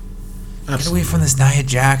 Get Absolutely. away from this Nia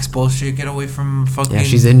Jax bullshit. Get away from fucking. Yeah,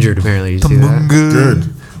 she's injured apparently. You see that? Good.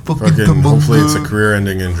 Fucking hopefully it's a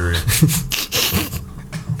career-ending injury.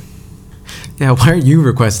 Yeah, why are you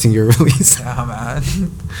requesting your release? Yeah, man.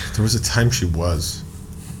 There was a time she was.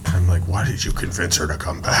 I'm like, why did you convince her to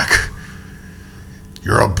come back?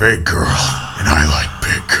 You're a big girl, and I like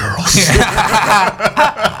big girls.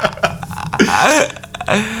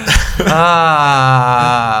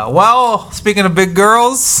 Well, speaking of big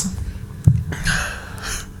girls,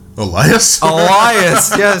 Elias?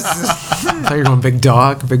 Elias, yes. I thought you were going big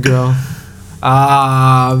dog, big girl.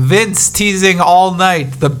 Vince teasing all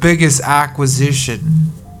night the biggest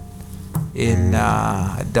acquisition in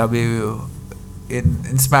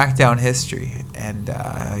in SmackDown history, and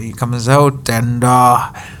he comes out and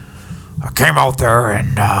I came out there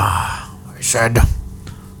and I said,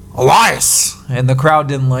 Elias. and the crowd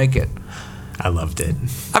didn't like it. I loved it.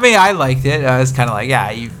 I mean, I liked it. I was kind of like,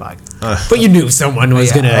 yeah, you fuck. But you knew someone was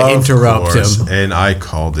Yeah. going to Of interrupt course, him. and I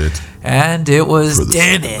called it And it was for the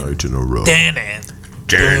second Danny. night in a row. Danny.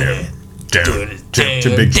 Damn.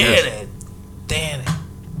 To big chest. Danny.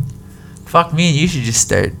 Fuck me, you should just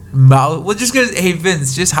start mouth. We're just gonna. Hey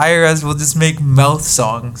Vince, just hire us. We'll just make mouth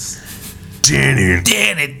songs. Danny.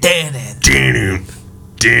 Danny. Danny.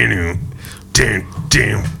 Danny.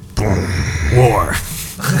 Danny. Boom. War.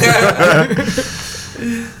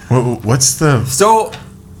 What's the... So,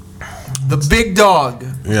 the big dog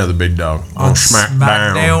Yeah, the big dog. on SmackDown.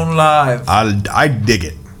 SmackDown Live. I dig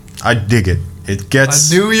it. I dig it. It A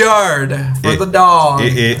gets... new yard for It- the dog.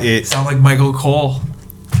 It, Sound like Michael Cole.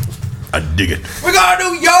 I dig it. We got a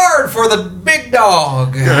new yard for the big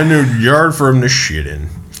dog. A new yard for him to shit in.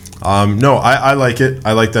 No, I like it.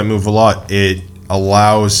 I like that move a lot. It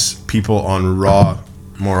allows people on Raw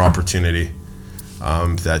more opportunity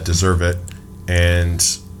that deserve it. And,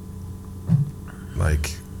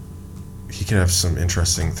 like, he could have some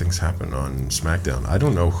interesting things happen on SmackDown. I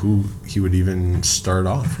don't know who he would even start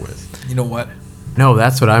off with. You know what? No,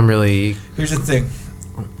 that's what I'm really... Here's the thing.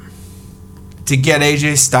 To get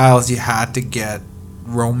AJ Styles, you had to get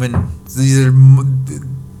Roman. These are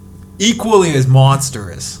equally as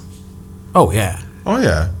monstrous. Oh, yeah. Oh,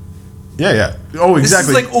 yeah. Yeah. Oh,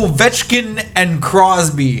 exactly. This is like Ovechkin and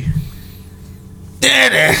Crosby.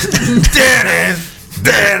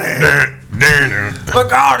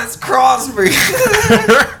 Look out, it's Crosby.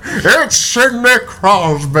 It's Sidney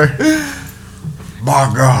Crosby.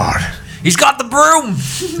 My God. He's got the broom.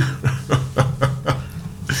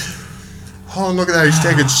 Oh, look at that. He's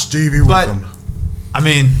taking Stevie with But- him. I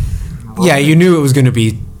mean, Yeah, you knew it was going to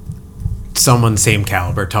be someone same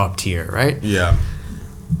caliber, top tier, right? Yeah.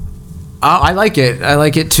 I like it. I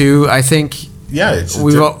like it too. I think Yeah, it's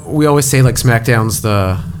we always say like SmackDown's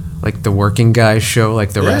the working guys show,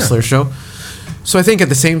 like the Yeah. wrestler show. So I think at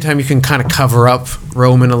the same time you can kind of cover up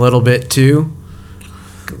Roman a little bit too,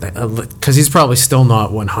 because he's probably still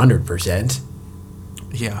not 100%.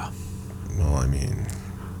 yeah. well, I mean,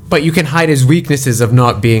 But you can hide his weaknesses of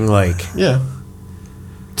not being like Yeah.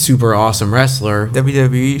 super awesome wrestler.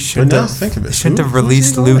 WWE shouldn't now have, think of it. shouldn't Who- have who's released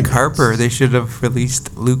he going Luke against? Harper. They should have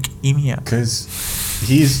released leukemia. Because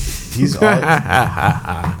he's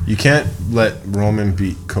all, you can't let Roman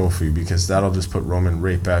beat Kofi because that'll just put Roman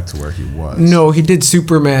right back to where he was. No, he did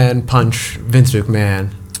Superman punch Vince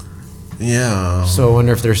McMahon. Yeah. So I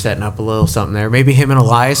wonder if they're setting up a little something there. Maybe him and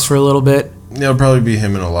Elias for a little bit. It'll probably be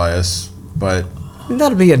him and Elias, but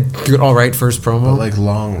That'll be a good, all right first promo. like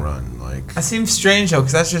long run, like That seems strange though,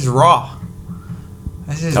 because that's just Raw.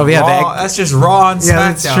 That's just Oh, yeah, Raw. That's just Raw on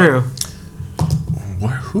SmackDown.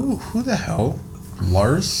 who the hell?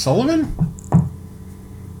 Lars Sullivan?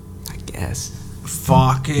 I guess.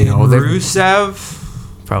 Fucking No, they- Rusev.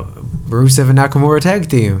 Probably Rusev and Nakamura tag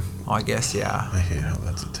team. Oh, I guess yeah. I hate how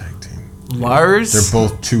that's a tag team. Lars. They're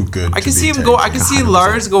both too good. I to can be see him tag go. I team. can see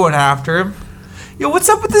Lars going after him. Yo, what's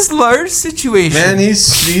up with this Lars situation? Man,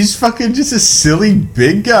 he's fucking just a silly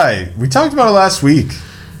big guy. We talked about it last week.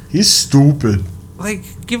 He's stupid.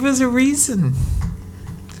 Like, give us a reason.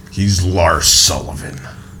 He's Lars Sullivan.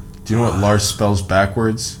 Do you know what Lars spells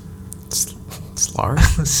backwards? It's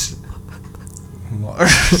Lars.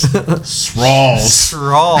 Srawls.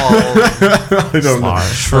 Strawl. I don't know.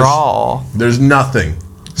 Strawl. There's nothing.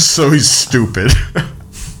 So he's stupid.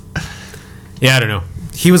 Yeah, I don't know.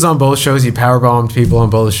 He was on both shows. He powerbombed people on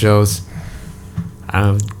both shows. I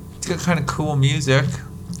don't know. It's got kind of cool music.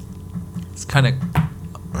 It's kind of.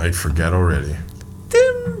 I forget already.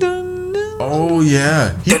 Oh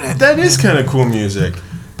yeah, that is kind of cool music.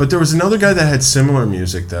 But there was another guy that had similar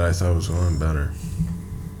music that I thought was a little better.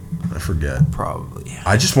 I forget. Probably.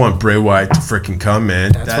 I just want Bray Wyatt to freaking come,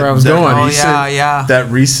 man. That's where I was going. Oh, yeah. That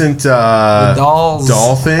recent dolls.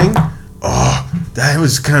 doll thing. Oh, that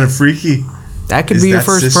was kind of freaky. That could Is be your that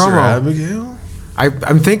first Sister promo. Abigail?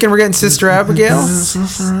 I'm thinking we're getting Sister Abigail.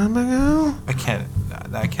 Sister Abigail? I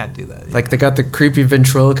can't do that. Like they got the creepy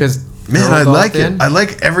ventriloquist. Man, girl I doll like in. it. I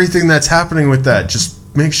like everything that's happening with that.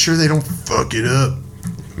 Just make sure they don't fuck it up.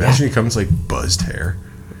 Imagine he comes like buzzed hair.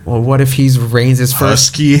 Well, what if he's Reigns' first?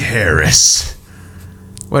 Husky Harris.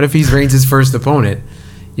 What if he's Reigns' first opponent?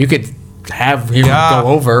 You could have him Yeah. go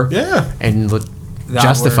over Yeah. and That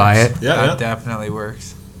justify works. it. Yeah, That yeah. definitely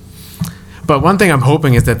works. But one thing I'm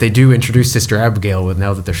hoping is that they do introduce Sister Abigail with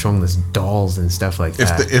now that they're showing this dolls and stuff like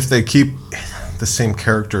that. If they keep the same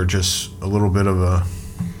character, just a little bit of a...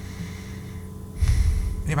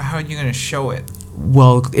 Yeah, but how are you going to show it?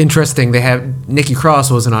 Well, interesting. They have Nikki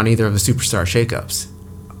Cross wasn't on either of the Superstar Shakeups.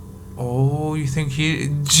 Oh, you think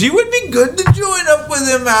she would be good to join up with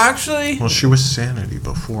him, actually? Well, she was Sanity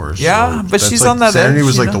before. So Yeah, but that's she's like, on that Sanity edge,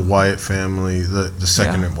 was you like know? the Wyatt family, the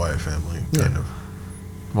second Yeah. in Wyatt family, kind of.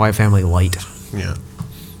 Wyatt family light. Yeah.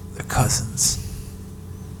 They're cousins.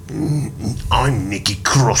 I'm Nikki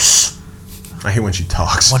Cross. I hate when she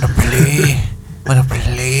talks. Wanna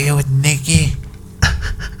play with Nikki?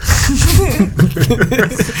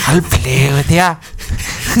 I'll play with ya.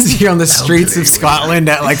 You're on the streets of Scotland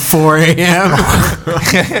at like 4 a.m.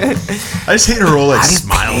 I just hate her whole like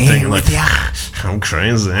smile thing. Like, I'm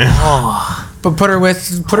crazy. But put her with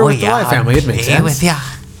the Wyatt family. It makes sense. with ya.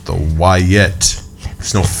 The Wyatt.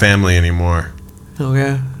 There's no family anymore.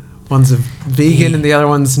 Okay. One's a vegan and the other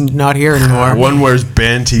one's not here anymore. One wears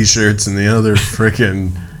band t-shirts and the other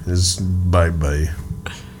frickin' is bye-bye.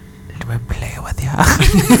 I'll play with ya.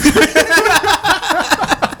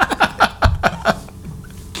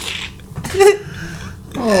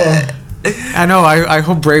 I know. I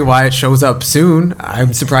hope Bray Wyatt shows up soon.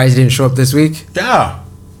 I'm surprised he didn't show up this week. Yeah.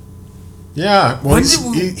 Yeah. Well, When he's,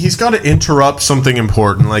 did we- he's got to interrupt something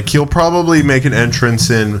important. Like, he'll probably make an entrance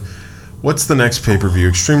in... What's the next pay-per-view?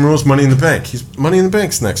 Extreme Rules, Money in the Bank. Money in the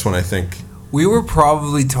Bank's next one, I think. We were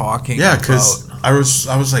probably talking Yeah, about... because I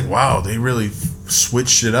was like, wow, they really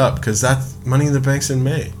switched it up. Because that Money in the Bank's in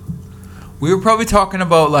May. We were probably talking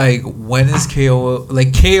about, like, when is KO...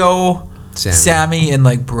 Like, KO, Sammy, and,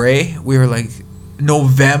 like, Bray. We were, like,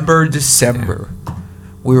 November, December.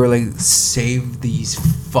 We were, like, save these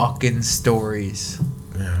fucking stories.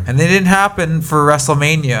 Yeah. And they didn't happen for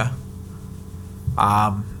WrestleMania.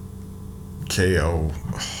 KO.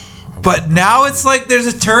 But now it's like there's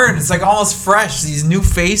a turn. It's like almost fresh. These new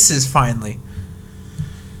faces finally.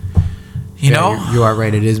 You know? You are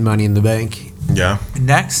right. It is Money in the Bank. Yeah.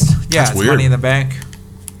 Next? Yeah, That's it's weird. Money in the Bank.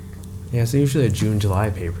 Yeah, it's usually a June-July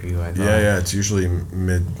pay-per-view, I thought. Yeah, it's usually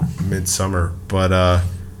midsummer. But,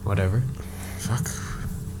 Whatever. fuck.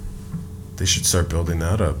 They should start building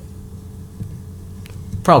that up.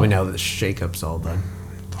 Probably now that the shake-up's all done.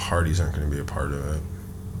 The Hardys aren't going to be a part of it.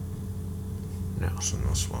 No. So no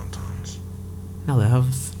Swantons. No, they have...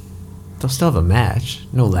 they'll still have a match.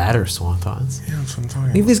 No ladder swantons. Yeah, that's what I'm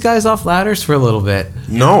talking Leave about. these guys off ladders for a little bit.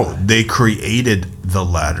 No, they created the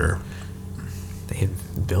ladder. They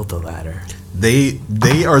had built the ladder. They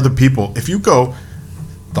are the people. If you go,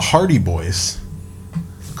 the Hardy Boys,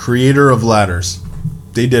 creator of ladders,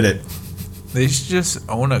 they did it. They should just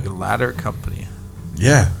own a ladder company.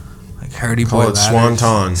 Yeah. Like Hardy Call Boy it ladders.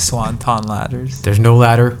 Swanton. Swanton ladders. There's no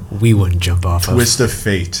ladder we wouldn't jump off of. Twist of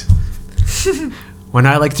fate. When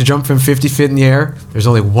I like to jump from 50 feet in the air, there's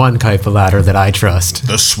only one type of ladder that I trust.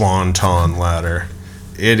 The Swanton ladder.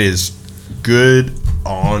 It is good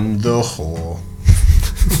on the whole.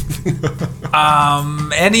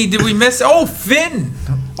 Did we miss? Oh, Finn.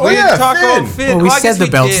 Oh, we yeah, didn't talk Finn. about Finn. Well, we I said guess the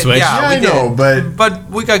belt did. switch. Yeah, Yeah, we I know, did. but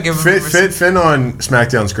we gotta give him. Finn on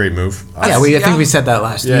SmackDown's great move. Yeah, I think we said that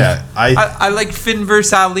last week. Yeah, I like Finn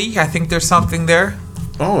versus Ali. I think there's something there.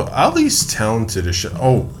 Ali's talented as shit.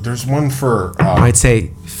 Oh, there's one for I'd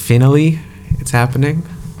say finally it's happening.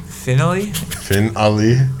 Finally, Finn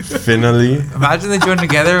Ali. Finally. imagine they joined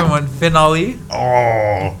together and went Finn Ali.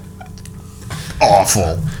 Oh,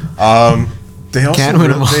 awful. They also Can't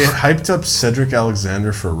win 'em all. they hyped up Cedric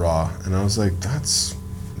Alexander for Raw, and I was like, that's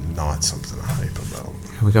not something to hype about.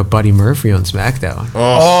 We got Buddy Murphy on SmackDown.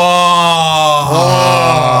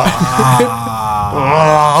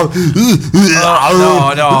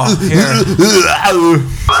 No, here.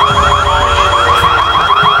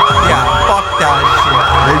 Yeah, fuck that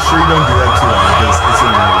Make sure you don't do that too long because it's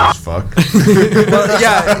annoying as fuck. shit. Well,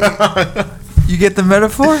 yeah, you get the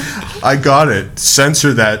metaphor? I got it.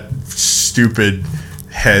 Censor that stupid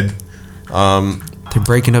head. They're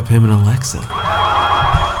breaking up him and Alexa.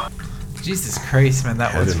 Jesus Christ, man,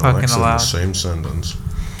 that Head was and fucking Alexa in the allowed. same sentence.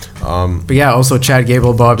 But yeah, also Chad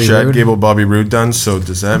Gable, Bobby Chad Roode. Gable, Bobby Roode done. So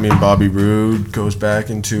does that mean Bobby Roode goes back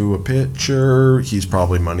into a picture? He's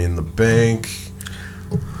probably Money in the Bank.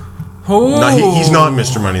 No, he's not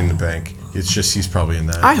Mr. Money in the Bank. It's just he's probably in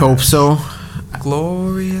that. I hope so.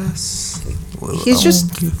 Glorious. He's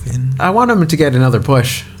just. I want him to get another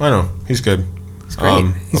push. I know he's good. He's great.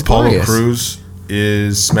 He's Apollo glorious. Crews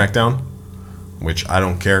is SmackDown, which I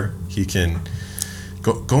don't care. He can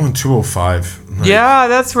go in 205. Like, Yeah,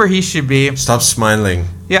 that's where he should be. Stop smiling.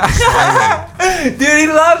 Yeah. Dude, he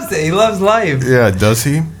loves it. He loves life. Yeah, does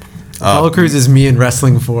he? Apollo Crews is me in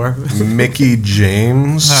wrestling for. Mickey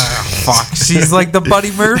James. Fuck. She's like the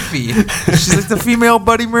Buddy Murphy. She's like the female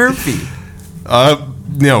Buddy Murphy.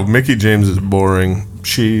 No, Mickey James is boring.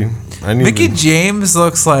 Mickey James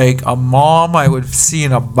looks like a mom I would see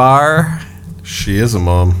in a bar. She is a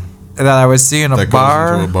mom. That I would see in a That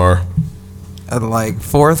bar. goes into a bar. At like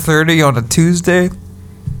 4:30 on a Tuesday,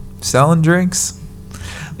 selling drinks.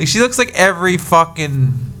 Like she looks like every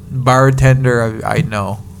fucking bartender I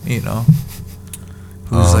know, you know,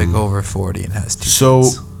 who's like over 40 and has two So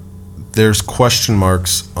kids. there's question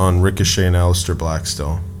marks on Ricochet and Aleister Black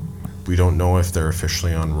still. We don't know if they're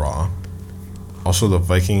officially on Raw. Also, the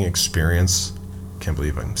Viking Experience. Can't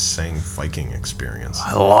believe I'm saying Viking Experience.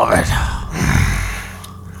 I love it.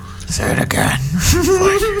 Say it again.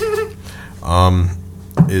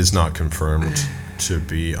 Is not confirmed to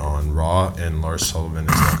be on Raw, and Lars Sullivan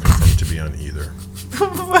is not confirmed to be on either.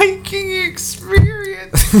 Viking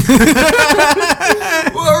experience.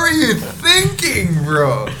 What were you thinking,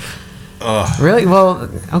 bro? Really? Well,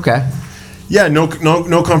 okay. Yeah, no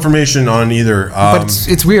confirmation on either. But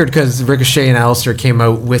it's weird because Ricochet and Aleister came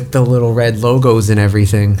out with the little red logos and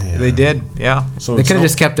everything. They did, yeah. So They it's could have no-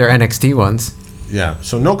 just kept their NXT ones. Yeah,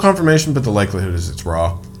 so no confirmation, but the likelihood is it's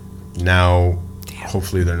Raw. Now,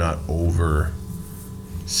 hopefully they're not over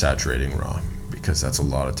saturating Raw because that's a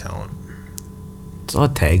lot of talent. It's a lot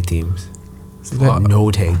of tag teams. It's We've got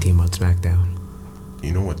no tag team on SmackDown.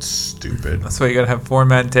 You know what's stupid? That's why you gotta have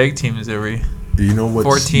 4-man tag teams every. You know what's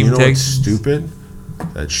 4-team you know tag what's teams. stupid?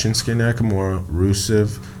 That Shinsuke Nakamura,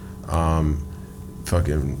 Rusev,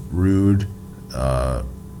 fucking Rude,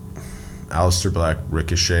 Aleister Black,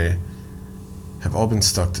 Ricochet have all been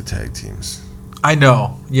stuck to tag teams. I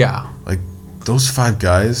know, yeah. Like those 5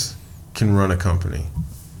 guys can run a company.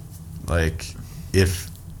 Like if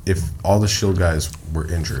all the Shield guys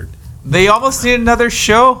were injured, They almost need another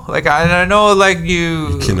show. Like I know, like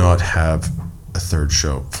you. cannot have a 4th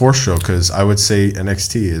show, because I would say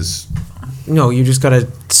NXT is No, you just gotta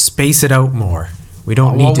space it out more. We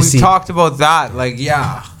don't Well, need to we've see. talked about that. Like,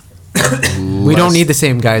 yeah. We don't need the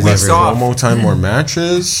same guys Less every off. week. promo time, more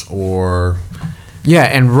matches, or Yeah,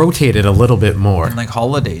 and rotate it a little bit more. And like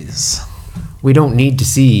holidays. We don't need to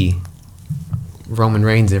see Roman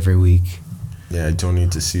Reigns every week. yeah, I don't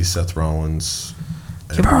need to see Seth Rollins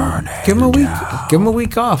Give them a week. Give them a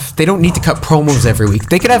week off. They don't need to cut promos every week.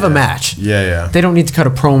 They could have a match. Yeah. They don't need to cut a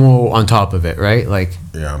promo on top of it, right? Like,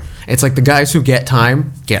 Yeah. it's like the guys who get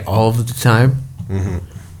time get all of the time.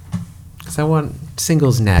 Because I want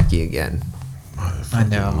singles Naki again. I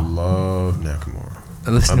know. Love Nakamura.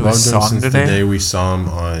 I listened to loved his him song since today. the day we saw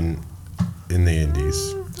him in the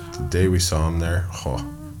Indies. The day we saw him there,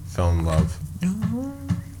 fell in love.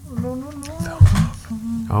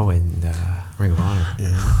 Oh, and Ring of Honor.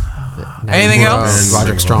 Anything else?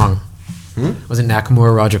 Roderick Strong. Was it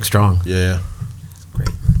Nakamura, Roderick Strong? Yeah. Great.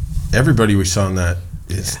 Everybody we saw in that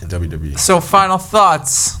is WWE. So final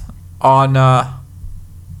thoughts on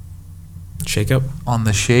Shake up. on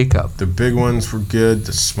the shakeup. The big ones were good.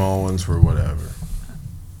 The small ones were whatever.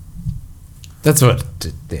 That's what.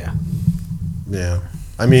 Yeah. Yeah.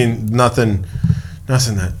 I mean, nothing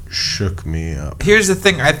that shook me up. Here's the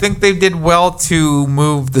thing. I think they did well to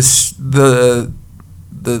move the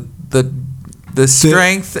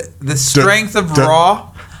strength of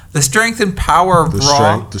Raw, the strength and power of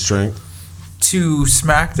Raw The strength. to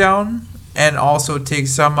SmackDown, and also take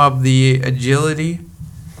some of the agility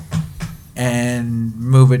and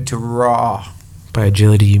move it to Raw. By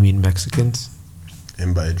agility, you mean Mexicans?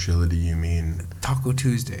 And by agility, you mean Taco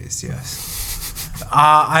Tuesdays, yes.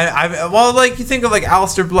 Well, like you think of like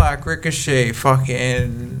Aleister Black, Ricochet,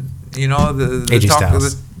 fucking, you know, the AJ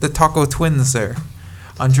Styles. the Taco Twins there,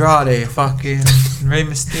 Andrade, fucking Rey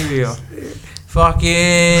Mysterio,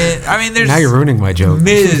 fucking. I mean, there's Now you're ruining my joke.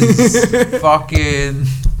 Miz, fucking.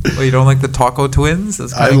 Well, you don't like the Taco Twins?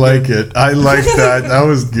 That's I kinda like it. I like that. That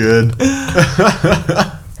was good.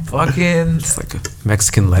 fucking. It's like a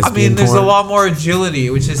Mexican lesbian. I mean, there's porn. a lot more agility,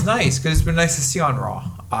 which is nice because it's been nice to see on Raw.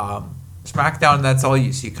 SmackDown, that's all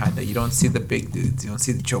you see, kind of. You don't see the big dudes. You don't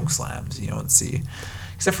see the choke slams. You don't see,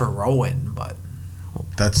 except for Rowan, but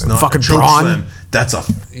That's not Fucking a choke Braun. slam. That's a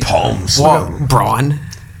palm slam. Braun.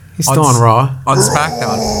 He's still on Raw. on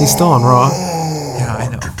SmackDown. He's still on Raw. Yeah, I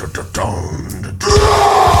know.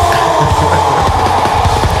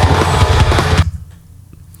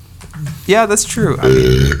 Yeah, that's true. I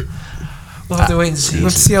mean, we'll have to wait and see.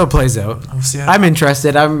 Let's see how it plays out. We'll see how- I'm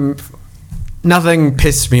interested. Nothing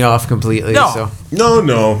pissed me off completely. No. So.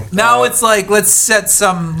 No. Now it's like let's set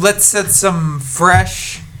some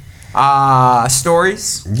fresh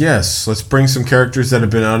stories. Yes, let's bring some characters that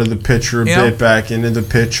have been out of the picture a You know? bit back into the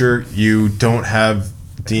picture. You don't have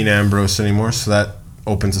Dean Ambrose anymore, so that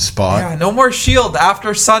opens a spot. Yeah, no more Shield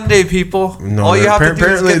after Sunday, people. No, all you have to do is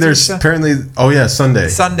apparently get there's through apparently Sunday.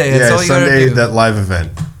 Sunday, that's Yeah, all you gotta Sunday do. that live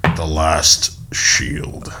event, The Last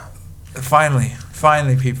Shield,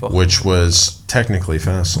 Finally, people. which was technically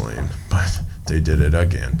Fastlane, but they did it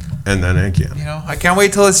again and then again. You know, I can't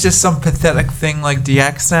wait till it's just some pathetic thing like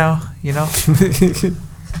DX now. You know,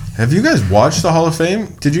 Have you guys watched the Hall of Fame?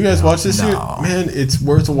 Did you guys watch this No. year? Man, it's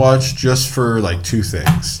worth a watch just for like two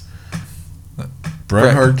things.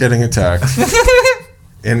 Bret Hart getting attacked,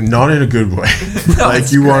 and not in a good way. Like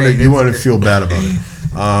it's you want great. to feel bad about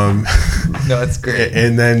it. no, it's great.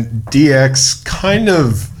 And then DX kind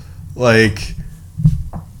of like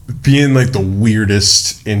being like the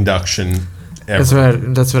weirdest induction ever.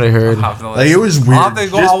 That's what I heard. Like it was weird. I'll have to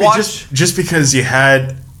go- I'll watch. Just because you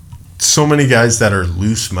had so many guys that are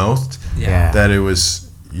loose mouthed Yeah. that it was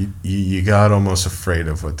you got almost afraid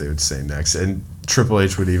of what they would say next. And Triple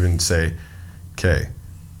H would even say, "Okay,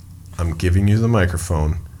 I'm giving you the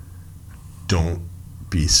microphone. Don't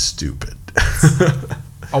be stupid."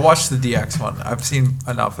 I'll watch the DX one. I've seen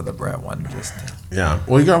enough of the Brett one. Just Yeah.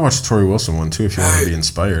 Well, you gotta watch the Tori Wilson one too if you want to be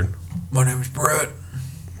inspired. my name is Brett.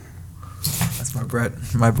 That's my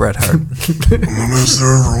Brett Hart. The best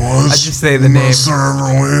there ever was. I just say the name. there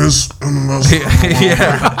ever is. And the best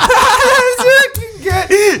Yeah.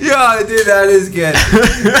 Yeah, dude, that is good.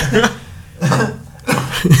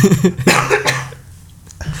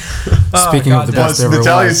 Speaking of the goddamn. best ever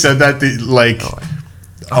Natalia was. said that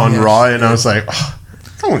on yeah, Raw, and I was like, "Oh,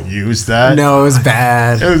 don't use that. No, it was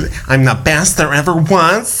bad. It was, I'm the best there ever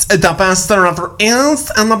was, the best there ever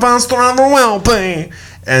is, and the best there ever will be.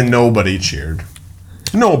 And nobody cheered.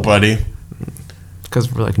 Nobody.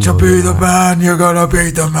 Because we're like, To no, be you're the not. man, you gotta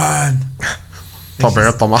beat the man. To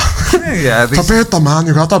beat the man. Yeah, I think. To beat the man,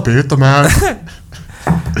 you gotta beat the man.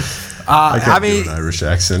 I I can't mean, do an Irish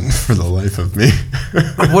accent for the life of me.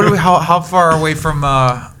 what do we? How far away from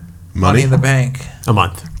Money in the Bank? A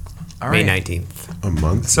month. All May right. 19th. A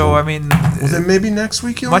month. So I mean, well, then maybe next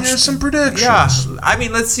week you'll hear some predictions. Yeah, I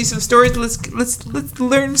mean, let's see some stories. Let's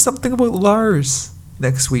learn something about Lars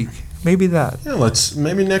next week. Maybe that. Yeah,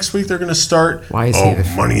 maybe next week they're gonna start. Why is he the-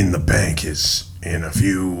 Money in the Bank is in a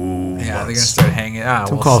few Yeah, they're gonna months. start hanging. Some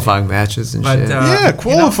We'll qualifying matches and But, shit. Yeah,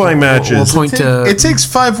 qualifying matches. we'll point to- it takes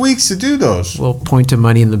 5 weeks to do those. We'll point to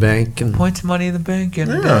Money in the Bank and see. Point to Money in the Bank,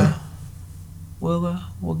 and Yeah.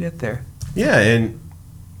 we'll get there. Yeah, and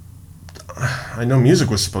I know music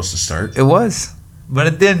was supposed to start. It was, but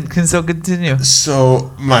it didn't. Can so continue.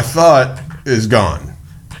 So my thought is gone.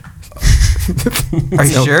 Are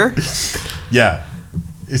you sure? Yeah,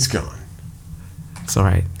 it's gone. it's all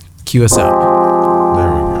right. Cue us up.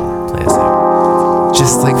 There we go. Play us out.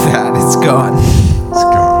 Just like that, it's gone. It's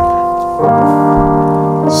gone.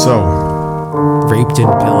 So, Raped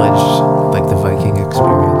and pillaged like the Viking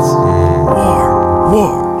experience.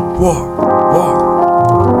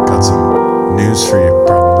 got some news for you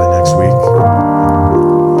probably next week.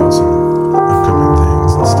 Got some upcoming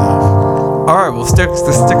things and stuff. All right, we'll stick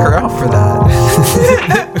around for that.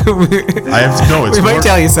 I have to know. It's We more, might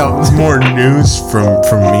tell you it's something. more news from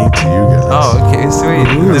me to you guys. Oh, okay, sweet.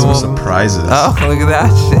 Got Then some we'll- surprises. Oh, look at that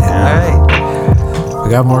shit. All right. We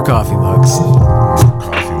got more coffee mugs.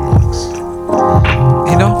 Coffee mugs.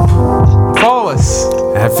 You know, follow us.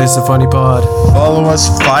 At Fist of Funny Pod. Follow us,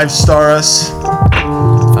 5-star us.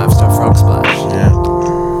 5-star Frog Splash. Yeah.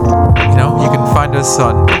 You know, you can find us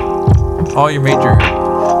on all your major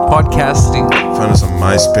podcasting. Find us on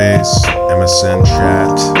MySpace, MSN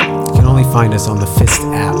Chat. You can only find us on the Fist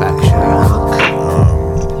app, actually.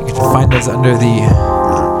 You can find us under the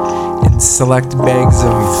in select bags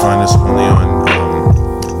of. Find us only on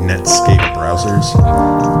Netscape browsers.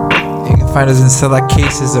 You can find us in select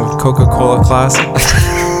cases of Coca-Cola Classic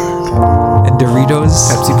and Doritos.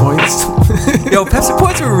 Pepsi points. Yo, Pepsi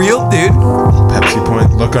points are real, dude. Pepsi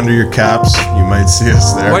Point. Look under your caps. You might see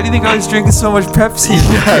us there. Why do you think I was drinking so much Pepsi? as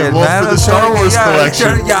a Yeah, kid, well, man? for I was the Star trying to- Wars yeah, I was collection.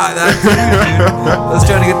 trying to- Yeah, that's it, dude. I was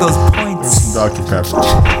trying to get those points. Dr. Pepper.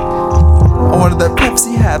 I wanted that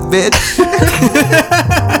Pepsi hat, bitch.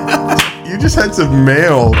 You just had to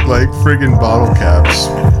mail like friggin' bottle caps.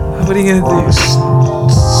 What are you gonna do? It's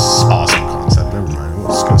awesome concept. Never mind. I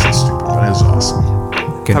was gonna say stupid, but it was awesome.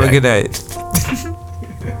 Good Have a night. good night.